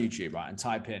 Let me go on YouTube, right, and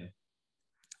type in,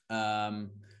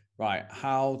 right,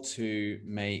 how to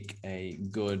make a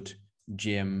good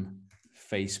gym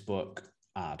Facebook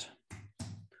ad.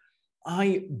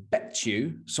 I bet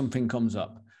you something comes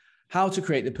up. How to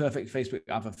create the perfect Facebook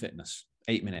ad for fitness,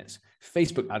 8 minutes.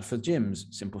 Facebook ad for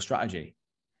gyms, simple strategy.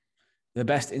 The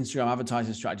best Instagram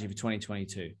advertising strategy for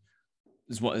 2022.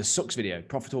 This is what a sucks video,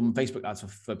 profitable Facebook ads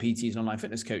for PTs and online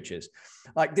fitness coaches.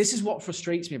 Like, this is what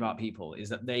frustrates me about people, is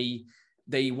that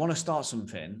they want to start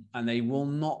something and they will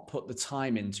not put the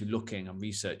time into looking and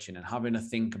researching and having a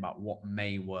think about what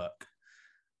may work.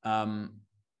 And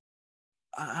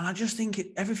I just think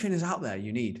everything is out there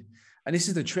you need. And this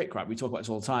is the trick, right? We talk about this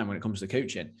all the time when it comes to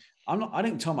coaching. I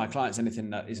don't tell my clients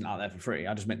anything that isn't out there for free.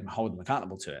 I just make them hold them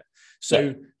accountable to it.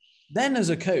 So then as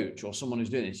a coach or someone who's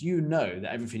doing this, you know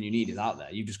that everything you need is out there.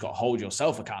 You've just got to hold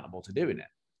yourself accountable to doing it.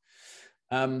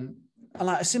 And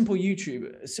like a simple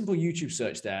YouTube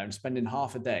search there and spending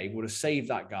half a day would have saved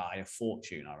that guy a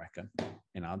fortune, I reckon,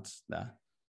 in ads there.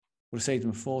 Would have saved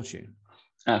him a fortune.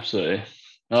 Absolutely.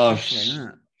 Oh,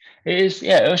 it is.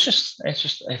 Yeah, it's just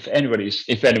if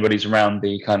anybody's around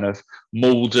the kind of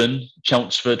Malden,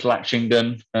 Chelmsford,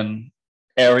 Latchington and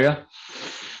area,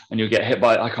 and you'll get hit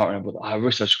by, I can't remember. I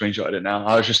wish I screenshotted it now.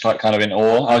 I was just like kind of in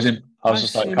awe. I was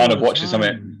just like kind of watching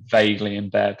something vaguely in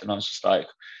bed, and I was just like,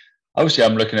 obviously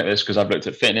I'm looking at this because I've looked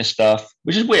at fitness stuff,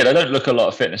 which is weird. I don't look at a lot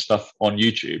of fitness stuff on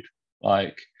YouTube.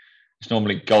 Like it's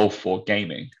normally golf or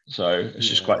gaming. So it's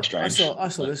just quite strange. I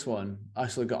saw this one. I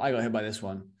got hit by this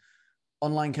one.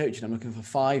 Online coaching. I'm looking for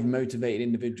 5 motivated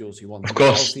individuals who want to be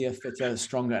healthier, fitter,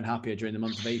 stronger, and happier during the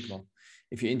month of April.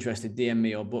 If you're interested, DM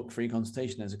me or book free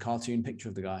consultation. There's a cartoon picture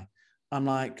of the guy. I'm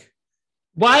like,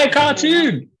 why a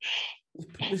cartoon?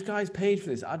 This guy's paid for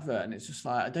this advert, and it's just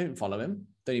like, I don't follow him.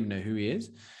 Don't even know who he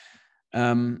is. I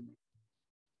don't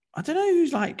know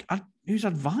who's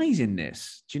advising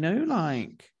this. Do you know,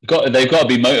 like they've got to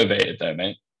be motivated though,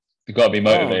 mate. They've got to be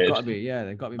motivated.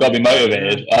 They've got to be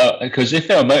motivated. Because if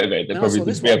they were motivated, they probably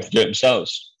wouldn't be able to do it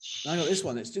themselves. I got this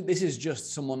one. This is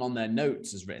just someone on their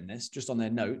notes has written this, just on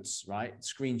their notes, right?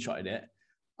 Screenshotted it.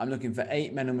 I'm looking for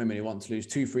 8 men and women who want to lose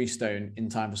 2 free stone in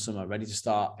time for summer, ready to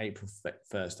start April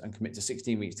 1st and commit to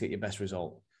 16 weeks to get your best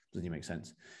result. Doesn't even make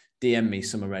sense. DM me,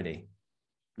 summer ready.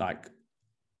 Like,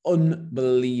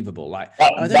 unbelievable. Like,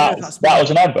 that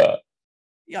was an advert.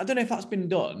 Yeah, I don't know if that's been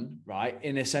done, right,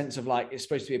 in a sense of like it's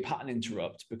supposed to be a pattern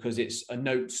interrupt because it's a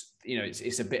note, you know,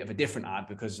 it's a bit of a different ad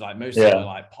because like most of them are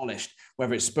like polished,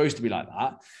 whether it's supposed to be like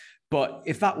that. But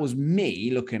if that was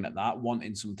me looking at that,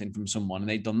 wanting something from someone and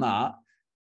they'd done that,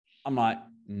 I'm like,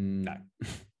 no,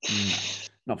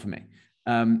 not for me.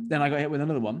 Then I got hit with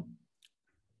another one.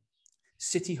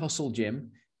 City Hustle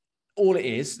Gym. All it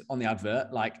is on the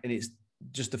advert, like, and it's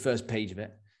just the first page of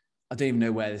it. I don't even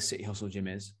know where the City Hustle Gym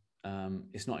is.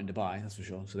 It's not in Dubai, that's for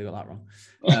sure. So they got that wrong.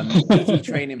 PT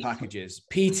training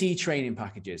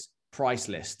packages, price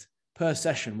list per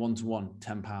session, 1-to-1,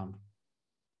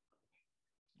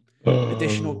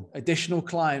 £10. Additional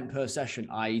client per session,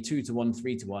 i.e. 2-to-1,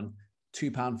 3-to-1,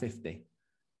 £2.50.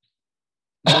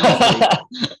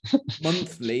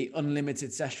 Monthly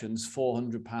unlimited sessions,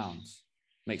 £400.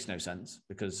 Makes no sense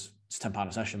because it's £10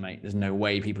 a session, mate. There's no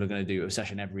way people are going to do a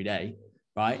session every day,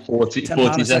 right? 40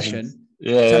 sessions. Session.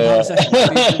 £10 a session. Do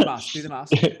the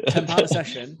maths. £10 a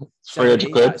session.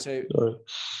 300 quid. Right, so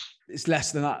it's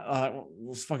less than that.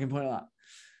 What's the fucking point of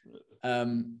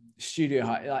that? Studio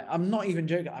height. Like, I'm not even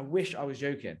joking. I wish I was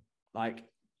joking. Like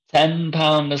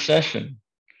 £10 a session.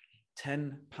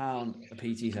 £10 a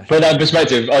PT session. Put that in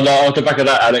perspective. On the back of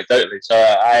that, anecdotally, so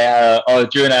I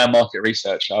during our market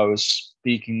research, I was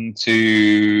speaking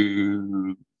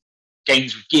to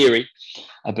Gains with Geary,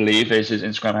 I believe is his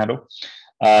Instagram handle.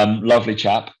 Lovely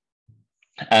chap.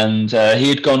 And he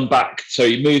had gone back, so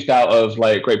he moved out of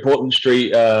like Great Portland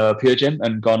Street Pure Gym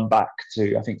and gone back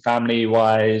to, I think family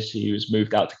wise, he was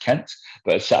moved out to Kent,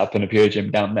 but had set up in a Pure Gym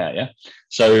down there. Yeah.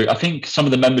 So I think some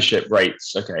of the membership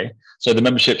rates, okay. So the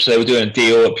memberships, they were doing a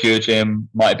deal at Pure Gym,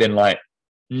 might have been like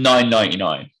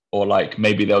 $9.99, or like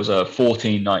maybe there was a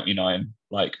 $14.99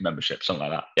 like membership, something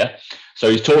like that. Yeah. So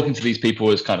he's talking to these people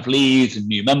as kind of leads and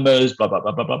new members, blah, blah,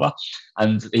 blah, blah, blah, blah.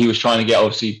 And he was trying to get,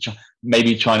 obviously,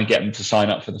 maybe trying to get them to sign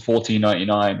up for the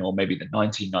 $14.99 or maybe the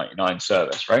 $19.99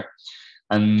 service, right?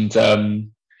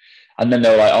 And then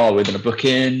they were like, oh, we're going to book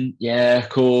in. Yeah,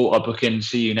 cool. I'll book in.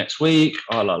 See you next week.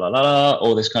 Oh, la, la, la, la.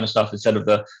 All this kind of stuff. Instead of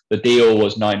the deal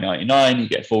was $9.99, you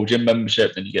get a full gym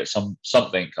membership, then you get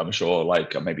something, I'm sure,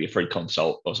 like maybe a free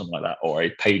consult or something like that, or a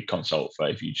paid consult for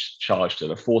if you charge to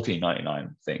the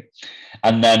 $14.99 thing.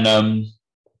 And then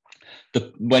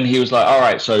when he was like, all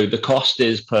right, so the cost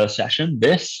is per session,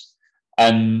 this,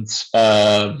 and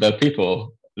the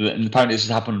people, and apparently this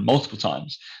has happened multiple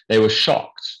times, they were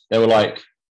shocked. They were like,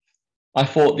 I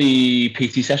thought the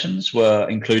PT sessions were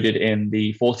included in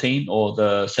the $14 or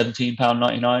the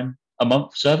 £17.99 a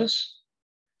month service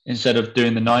instead of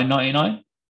doing the $9.99. And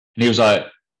he was like,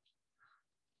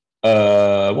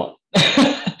 what?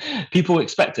 People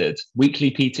expected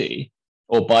weekly PT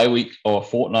or bi-week or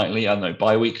fortnightly, I don't know,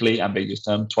 bi-weekly, ambiguous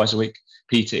term, twice a week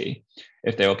PT,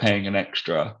 if they were paying an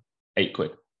extra £8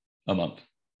 a month.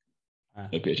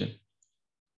 No pigeon.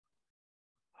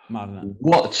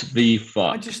 What the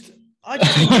fuck? I just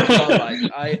think like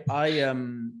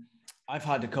I've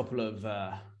had a couple of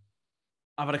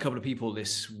people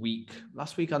last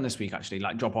week and this week actually,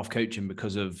 like drop off coaching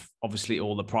because of obviously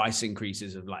all the price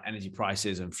increases of like energy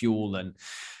prices and fuel and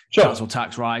council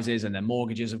tax rises, and their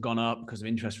mortgages have gone up because of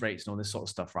interest rates and all this sort of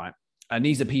stuff, right? And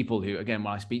these are people who, again,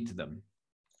 when I speak to them,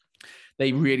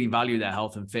 they really value their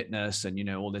health and fitness and, you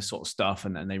know, all this sort of stuff,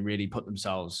 and they really put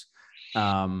themselves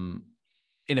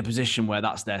in a position where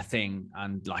that's their thing,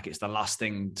 and like it's the last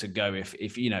thing to go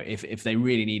if you know if they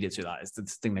really needed to, that it's the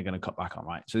thing they're going to cut back on,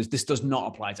 right? So this does not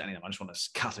apply to any of them. I just want to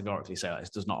categorically say that this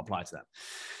does not apply to them,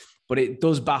 but it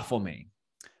does baffle me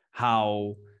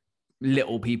how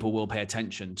little people will pay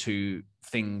attention to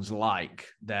things like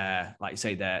their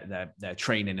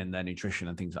training and their nutrition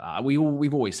and things like that.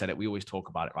 We've always said it. We always talk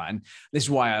about it, right? And this is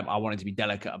why I wanted to be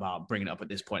delicate about bringing it up at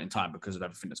this point in time, because of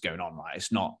everything that's going on, right?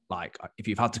 It's not like if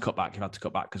you've had to cut back, you've had to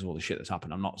cut back because of all the shit that's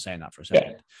happened. I'm not saying that for a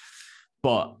second. Yeah.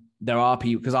 But there are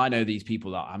people, because I know these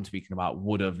people that I'm speaking about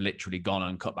would have literally gone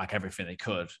and cut back everything they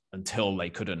could until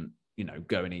they couldn't,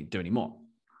 go and do any more.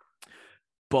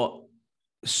 But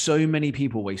so many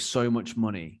people waste so much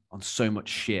money on so much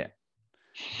shit,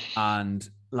 and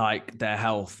like their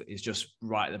health is just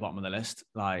right at the bottom of the list.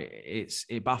 Like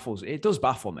it does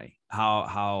baffle me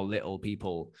how little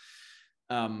people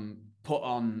put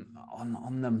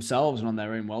on themselves and on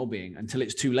their own well-being until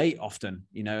it's too late often,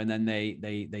 and then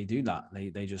they do that.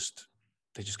 They just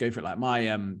go for it. Like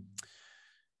my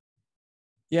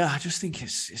I just think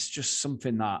it's just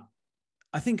something that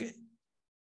I think,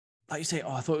 like you say,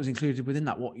 I thought it was included within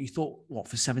that. What you thought? What,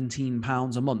 for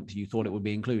 £17 a month? You thought it would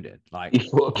be included? Like,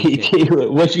 how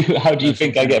do you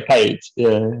think I get paid?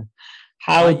 Yeah,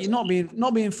 how? You're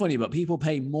not being funny, but people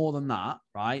pay more than that,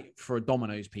 right, for a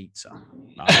Domino's pizza,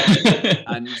 right?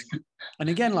 and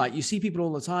again, like you see people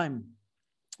all the time.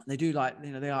 They do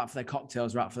they are out for their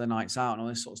cocktails, they're out for their nights out, and all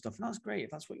this sort of stuff. And that's great.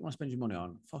 If that's what you want to spend your money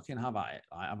on, fucking have at it.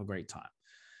 Like, have a great time.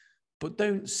 But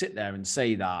don't sit there and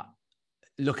say that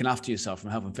looking after yourself from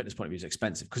a health and fitness point of view is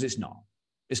expensive, because it's not.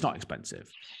 It's not expensive.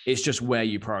 It's just where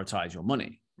you prioritize your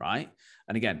money, right?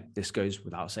 And again, this goes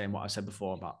without saying what I said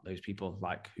before about those people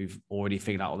like who've already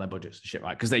figured out all their budgets and shit,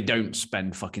 right? Because they don't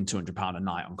spend fucking £200 a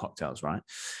night on cocktails, right?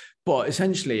 But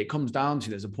essentially, it comes down to,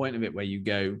 there's a point of it where you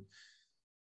go,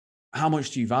 how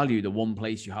much do you value the one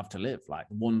place you have to live? Like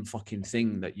one fucking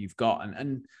thing that you've got.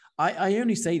 And I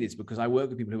only say this because I work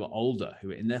with people who are older, who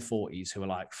are in their 40s, who are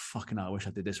like, fucking hell, I wish I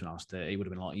did this when I was 30. It would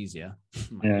have been a lot easier.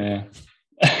 Yeah.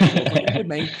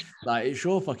 Like it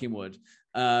sure fucking would.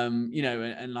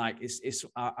 And like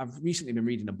I've recently been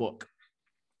reading a book.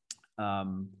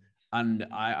 And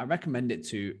I recommend it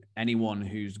to anyone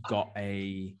who's got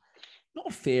not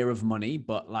a fear of money,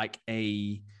 but like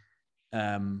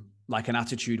like an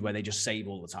attitude where they just save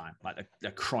all the time, like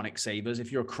they're chronic savers. If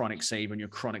you're a chronic saver and you're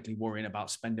chronically worrying about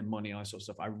spending money and all that sort of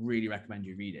stuff, I really recommend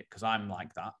you read it, because I'm like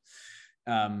that.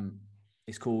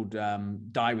 It's called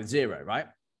Die with Zero, right?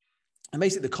 And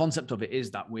basically the concept of it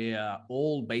is that we're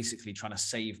all basically trying to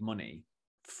save money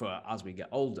for as we get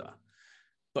older.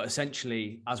 But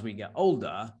essentially, as we get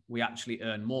older, we actually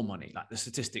earn more money. Like the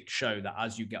statistics show that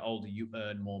as you get older, you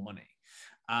earn more money.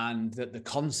 And that the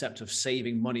concept of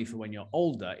saving money for when you're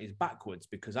older is backwards,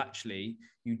 because actually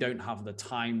you don't have the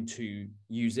time to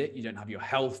use it. You don't have your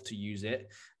health to use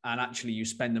it. And actually you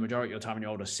spend the majority of your time when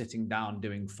you're older sitting down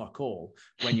doing fuck all,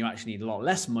 when you actually need a lot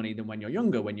less money than when you're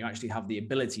younger, when you actually have the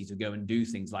ability to go and do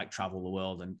things like travel the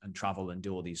world and travel and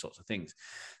do all these sorts of things.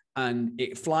 And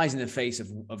it flies in the face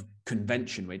of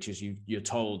convention, which is you're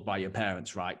told by your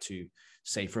parents, right, to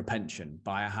save for a pension,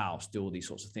 buy a house, do all these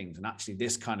sorts of things. And actually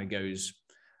this kind of goes,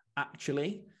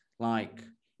 actually, like,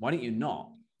 why don't you not?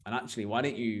 And actually, why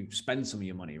don't you spend some of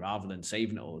your money rather than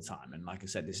saving it all the time? And like I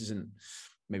said, this isn't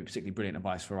maybe particularly brilliant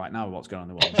advice for right now with what's going on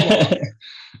in the world.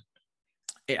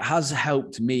 It has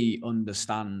helped me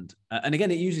understand. And again,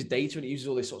 it uses data and it uses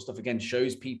all this sort of stuff. Again,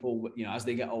 shows people, as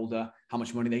they get older, how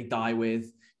much money they die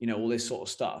with, all this sort of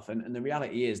stuff. And the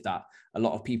reality is that a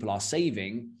lot of people are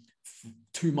saving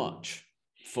too much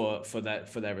for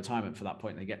their retirement, for that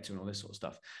point they get to, and all this sort of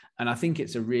stuff. And I think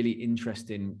it's a really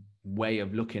interesting way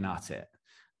of looking at it.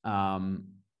 And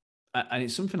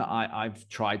it's something that I've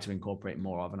tried to incorporate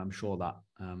more of, and I'm sure that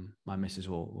my missus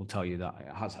will tell you that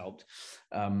it has helped.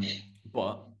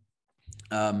 But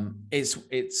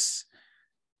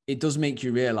it does make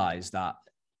you realize that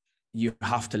you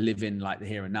have to live in like the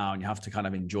here and now, and you have to kind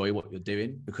of enjoy what you're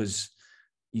doing, because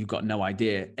you've got no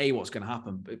idea, A, what's going to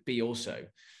happen, but B, also,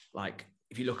 like,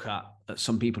 if you look at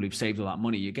some people who've saved all that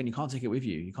money, again, you can't take it with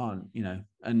you. You can't,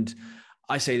 and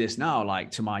I say this now,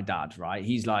 like to my dad, right?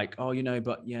 He's like, oh,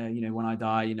 but yeah, when I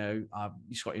die, you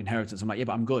just got your inheritance. I'm like, yeah,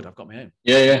 but I'm good. I've got my own.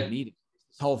 Yeah. I don't need it.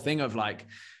 This whole thing of like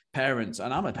parents,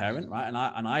 and I'm a parent, right?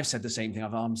 And I've said the same thing.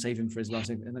 I'm saving for Isabel.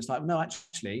 And it's like, no,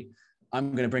 actually,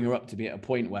 I'm going to bring her up to be at a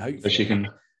point where hopefully she can,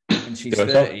 when she's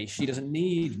 30, she doesn't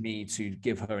need me to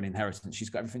give her an inheritance. She's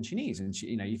got everything she needs. And she,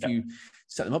 if you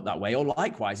set them up that way, or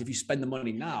likewise, if you spend the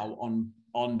money now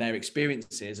on their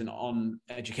experiences and on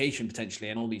education potentially,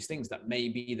 and all these things, that may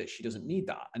be that she doesn't need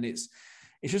that. And it's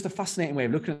just a fascinating way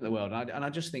of looking at the world. And I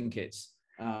just think it's,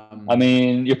 I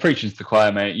mean, you're preaching to the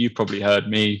choir, mate. You've probably heard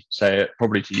me say it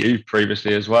probably to you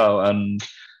previously as well. And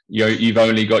you've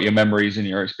only got your memories and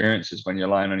your experiences when you're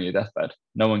lying on your deathbed.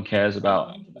 No one cares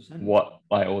about 100%. what,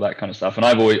 like, all that kind of stuff. And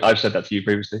I've said that to you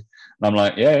previously, and I'm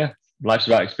like, yeah, life's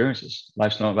about experiences.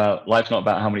 Life's not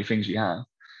about how many things you have.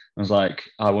 I was like,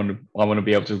 I want to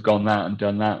be able to have gone that and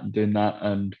done that and doing that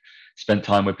and spent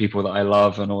time with people that I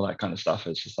love and all that kind of stuff.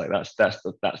 It's just like that's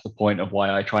the point of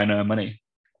why I try and earn money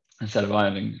instead of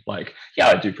earning, like, yeah,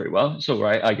 I do pretty well. It's all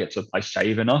right. I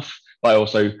save enough,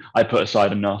 but I put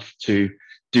aside enough to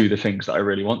do the things that I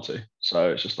really want to.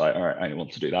 So it's just like, all right, I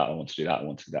want to do that. I want to do that. I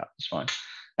want to do that. It's fine.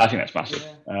 I think that's massive.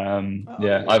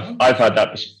 I've had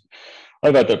that.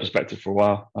 I've had that perspective for a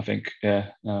while. I think,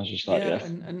 I was just like,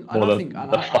 and I think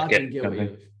I've been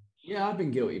guilty. I've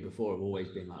been guilty before of always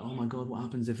being like, oh my God, what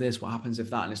happens if this? What happens if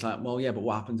that? And it's like, well, yeah, but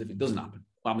what happens if it doesn't happen?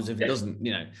 What happens if it doesn't,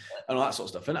 and all that sort of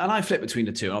stuff. And I flip between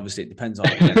the two. And obviously it depends on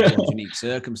everyone's unique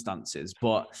circumstances,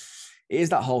 but it is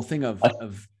that whole thing of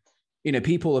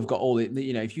people have got all the,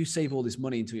 if you save all this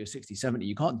money until you're 60, 70,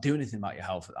 you can't do anything about your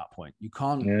health at that point. You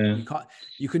can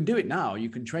do it now. You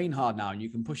can train hard now and you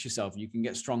can push yourself. You can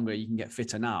get stronger. You can get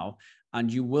fitter now.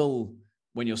 And you will,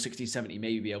 when you're 60, 70,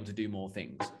 maybe be able to do more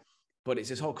things. But it's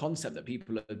this whole concept that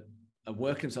people are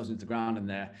working themselves into the ground and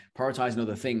they're prioritizing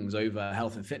other things over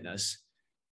health and fitness.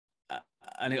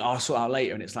 And I'll sort out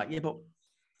later. And it's like, yeah, but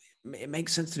it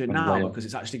makes sense to do it now because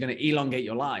it's actually going to elongate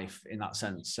your life in that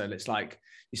sense. So it's like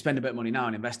you spend a bit of money now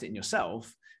and invest it in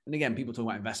yourself. And again, people talk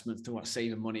about investments, talk about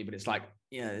saving money, but it's like,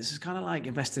 this is kind of like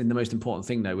investing in the most important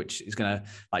thing though, which is going to,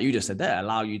 like you just said there,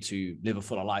 allow you to live a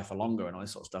fuller life for longer and all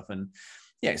this sort of stuff. And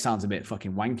it sounds a bit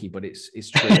fucking wanky, but it's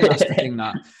true. That's the thing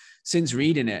that since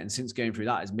reading it and since going through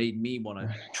that has made me want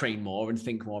to train more and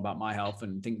think more about my health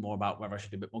and think more about whether I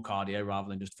should do a bit more cardio rather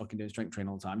than just fucking doing strength training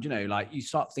all the time. Like you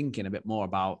start thinking a bit more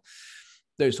about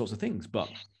those sorts of things, but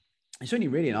it's only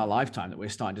really in our lifetime that we're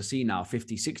starting to see now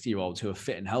 50, 60-year-olds who are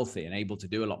fit and healthy and able to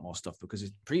do a lot more stuff, because in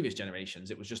previous generations,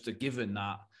 it was just a given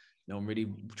that no one really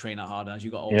trained that hard as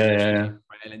you got older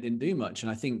and didn't do much.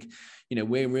 And I think,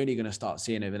 we're really going to start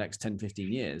seeing over the next 10,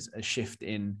 15 years, a shift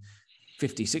in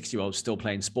 50, 60-year-olds still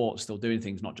playing sports, still doing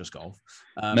things, not just golf.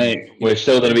 Mate, we're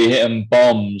still going to be hitting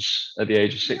bombs at the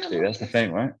age of 60. That's the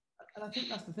thing, right? And I think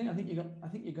that's the thing. I think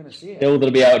you're going to see it. Still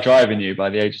going to be out driving you by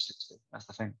the age of 60. That's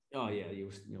the thing. Oh yeah,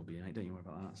 you'll be. Don't you worry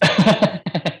about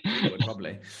that. So,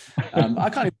 probably. I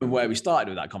can't even remember where we started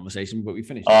with that conversation, but we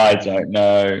finished. I don't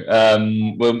know.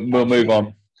 We'll move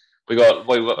on. We've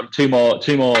got two more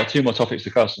topics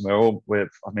to cover. And we're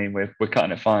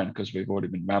cutting it fine because we've already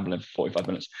been rambling for 45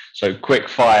 minutes. So quick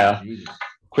fire,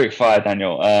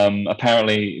 Daniel.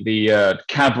 Apparently the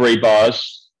Cadbury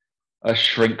bars are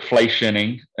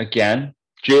shrinkflationing again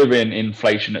during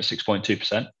inflation at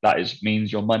 6.2%. That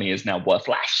means your money is now worth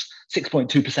less,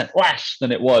 6.2% less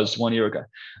than it was 1 year ago.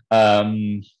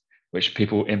 Which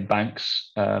people in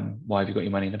banks, why have you got your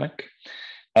money in the bank?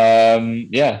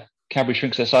 Cadbury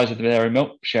shrinks their size of the dairy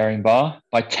milk sharing bar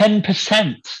by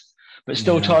 10%, but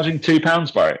still charging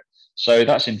 £2 for it. So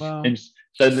that's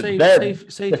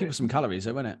save people some calories,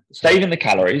 though, won't it? Saving the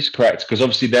calories, correct? Because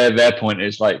obviously their point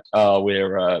is like,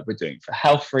 we're doing it for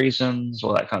health reasons,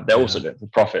 all that kind of. They're also doing it for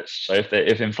profits. So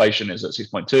if inflation is at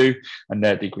 6.2 and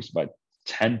they're decreasing by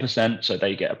 10%, so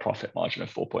they get a profit margin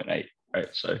of 4.8, right?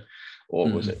 So, or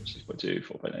was it 6.2,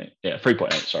 4.8? Yeah,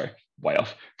 3.8. Sorry, way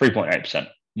off. 3.8%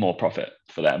 more profit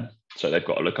for them. So they've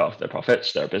got to look after their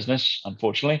profits. They're a business,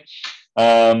 unfortunately.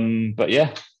 But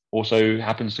also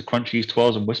happens to Crunchies,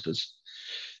 Twirls, and Whispers.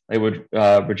 They would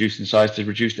reduce in size to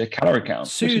reduce their calorie count.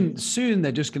 Soon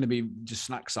they're just going to be just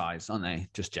snack size, aren't they?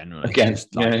 Just generally. Again,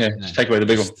 just take away the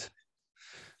big one.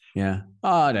 Yeah,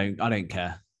 I don't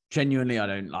care. Genuinely, I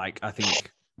don't like. I think it's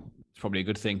probably a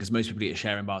good thing because most people eat a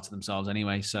sharing bar to themselves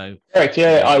anyway. So correct.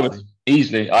 Yeah, I would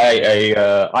easily.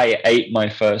 I ate my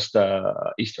first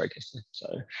Easter egg yesterday. So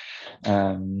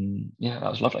that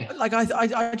was lovely. Like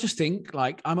I just think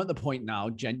like I'm at the point now,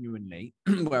 genuinely,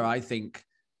 where I think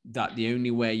that the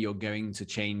only way you're going to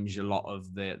change a lot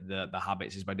of the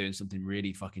habits is by doing something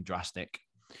really fucking drastic.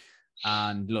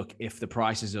 And look, if the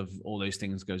prices of all those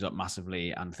things goes up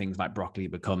massively and things like broccoli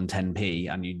become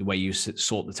 10p and the way you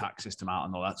sort the tax system out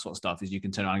and all that sort of stuff is you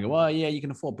can turn around and go, well, yeah, you can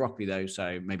afford broccoli though.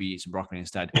 So maybe eat some broccoli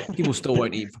instead. People still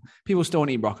won't eat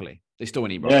broccoli. They still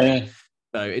won't eat broccoli. Yeah.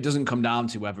 So it doesn't come down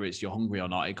to whether it's you're hungry or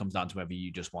not. It comes down to whether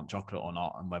you just want chocolate or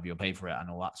not and whether you'll pay for it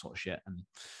and all that sort of shit. And,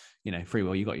 free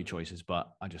will, you got your choices, but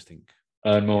I just think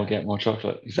earn more, get more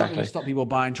chocolate. Exactly. Stop people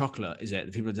buying chocolate, is it?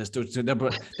 The people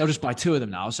they'll just buy two of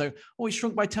them now. So, it's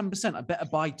shrunk by 10%. I better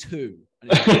buy two.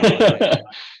 That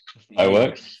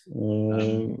works.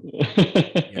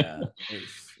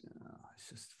 It's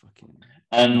just fucking.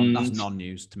 And that's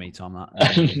non-news to me, Tom.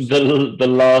 And the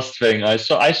last thing I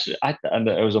saw, and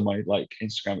it was on my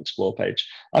Instagram Explore page.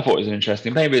 I thought it was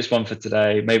interesting. Maybe it's one for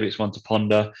today. Maybe it's one to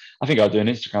ponder. I think I'll do an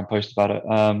Instagram post about it.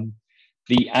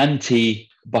 The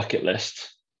anti-bucket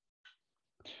list.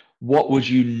 What would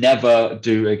you never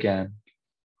do again?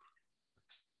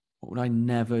 What would I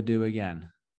never do again?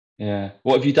 Yeah.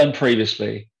 What have you done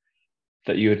previously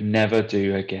that you would never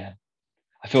do again?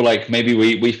 I feel like maybe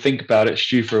we think about it,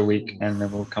 stew for a week, and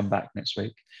then we'll come back next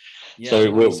week. Yeah, so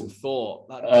we'll some thought.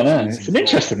 I know it's an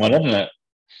interesting one, isn't it?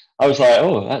 I was like,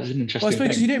 oh, that's an interesting. Well, I suppose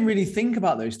because you don't really think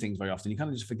about those things very often. You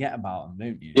kind of just forget about them,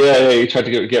 don't you? Yeah. You try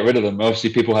to get rid of them. Obviously,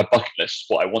 people have bucket lists.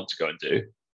 What I want to go and do.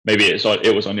 Maybe it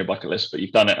was on your bucket list, but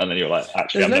you've done it, and then you're like,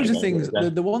 actually, there's loads of things.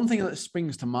 The one thing that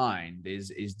springs to mind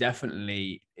is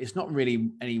definitely, it's not really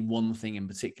any one thing in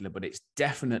particular, but it's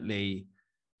definitely.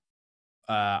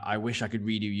 I wish I could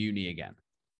redo uni again.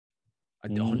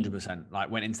 100%.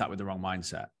 Like went into that with the wrong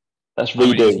mindset. That's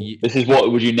redo. This is what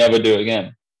would you never do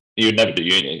again? You'd never do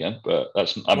uni again, but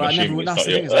that's I'm assuming it's not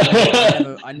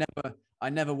you. I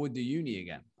never would do uni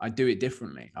again. I'd do it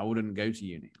differently. I wouldn't go to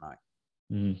uni. Like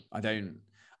I don't.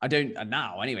 And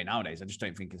now anyway. Nowadays, I just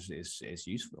don't think it's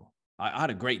useful. I had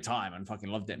a great time and fucking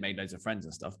loved it. Made loads of friends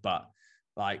and stuff. But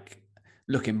like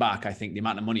looking back, I think the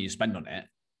amount of money you spend on it.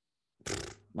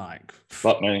 Like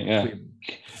fuck me, yeah.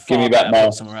 Give me back my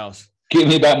somewhere else. Give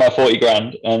me back my 40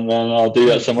 grand, and then I'll do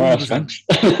that somewhere 100%. Else.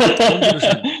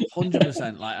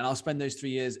 100%. Like, and I'll spend those 3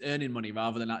 years earning money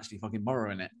rather than actually fucking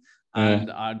borrowing it.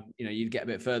 And you'd get a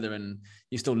bit further, and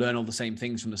you still learn all the same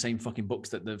things from the same fucking books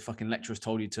that the fucking lecturers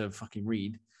told you to fucking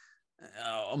read.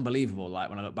 Unbelievable. Like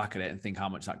when I look back at it and think how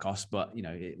much that cost, but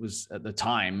it was at the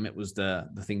time, it was the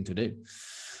thing to do.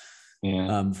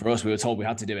 Yeah. For us, we were told we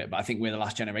had to do it, but I think we're the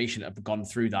last generation that have gone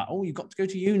through that. Oh, you've got to go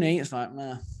to uni. It's like,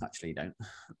 nah, actually, you don't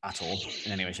at all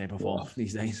in any way, shape, or form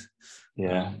these days.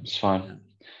 Yeah, it's fine.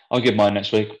 Yeah. I'll give mine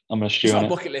next week. I'm going to stew on it. It's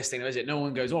not a bucket list thing, is it? No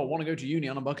one goes, oh, I want to go to uni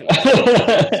on a bucket list.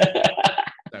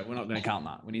 No, we're not going to count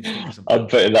that. We need to think of something. I'll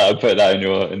put that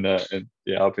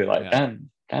I'll be like, Dan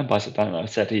buys a banana. I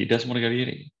said he doesn't want to go to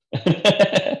uni.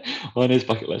 On his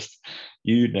bucket list.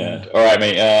 You nerd. All right,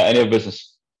 mate. Any other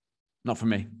business? Not from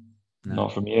me. No.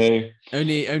 Not from you.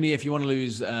 Only if you want to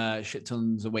lose shit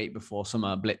tons of weight before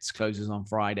summer. Blitz closes on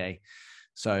Friday,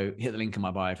 so hit the link in my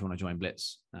bio if you want to join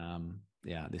Blitz.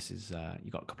 This is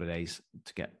you got a couple of days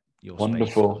to get your wonderful.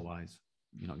 Space, otherwise,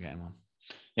 you're not getting one.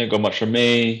 You ain't got much from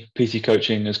me. PT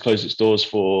Coaching has closed its doors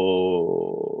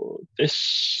for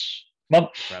this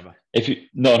month. Forever.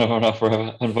 Not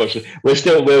forever.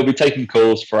 Unfortunately, we'll be taking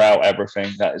calls throughout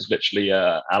everything. That is literally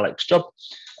Alex's job.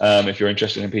 If you're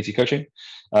interested in PT Coaching.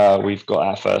 We've got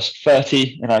our first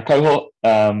 30 in our cohort,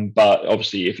 but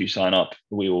obviously if you sign up,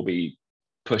 we will be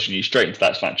pushing you straight into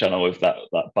that Slack channel with that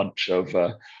bunch of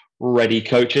ready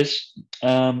coaches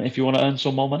if you want to earn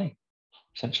some more money,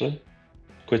 essentially.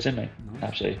 Quid's in, mate. Nice.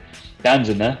 Absolutely. Dan's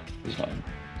in there. He's not in.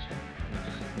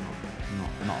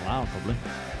 Not allowed, probably.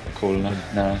 Not cool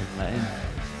enough. No. Let in.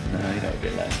 No, you don't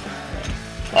get let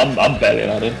in. No. I'm barely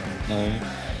allowed in. No.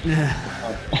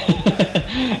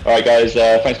 All right, guys.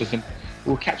 Thanks for listening.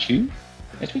 We'll catch you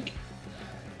next week.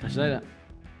 Catch you later.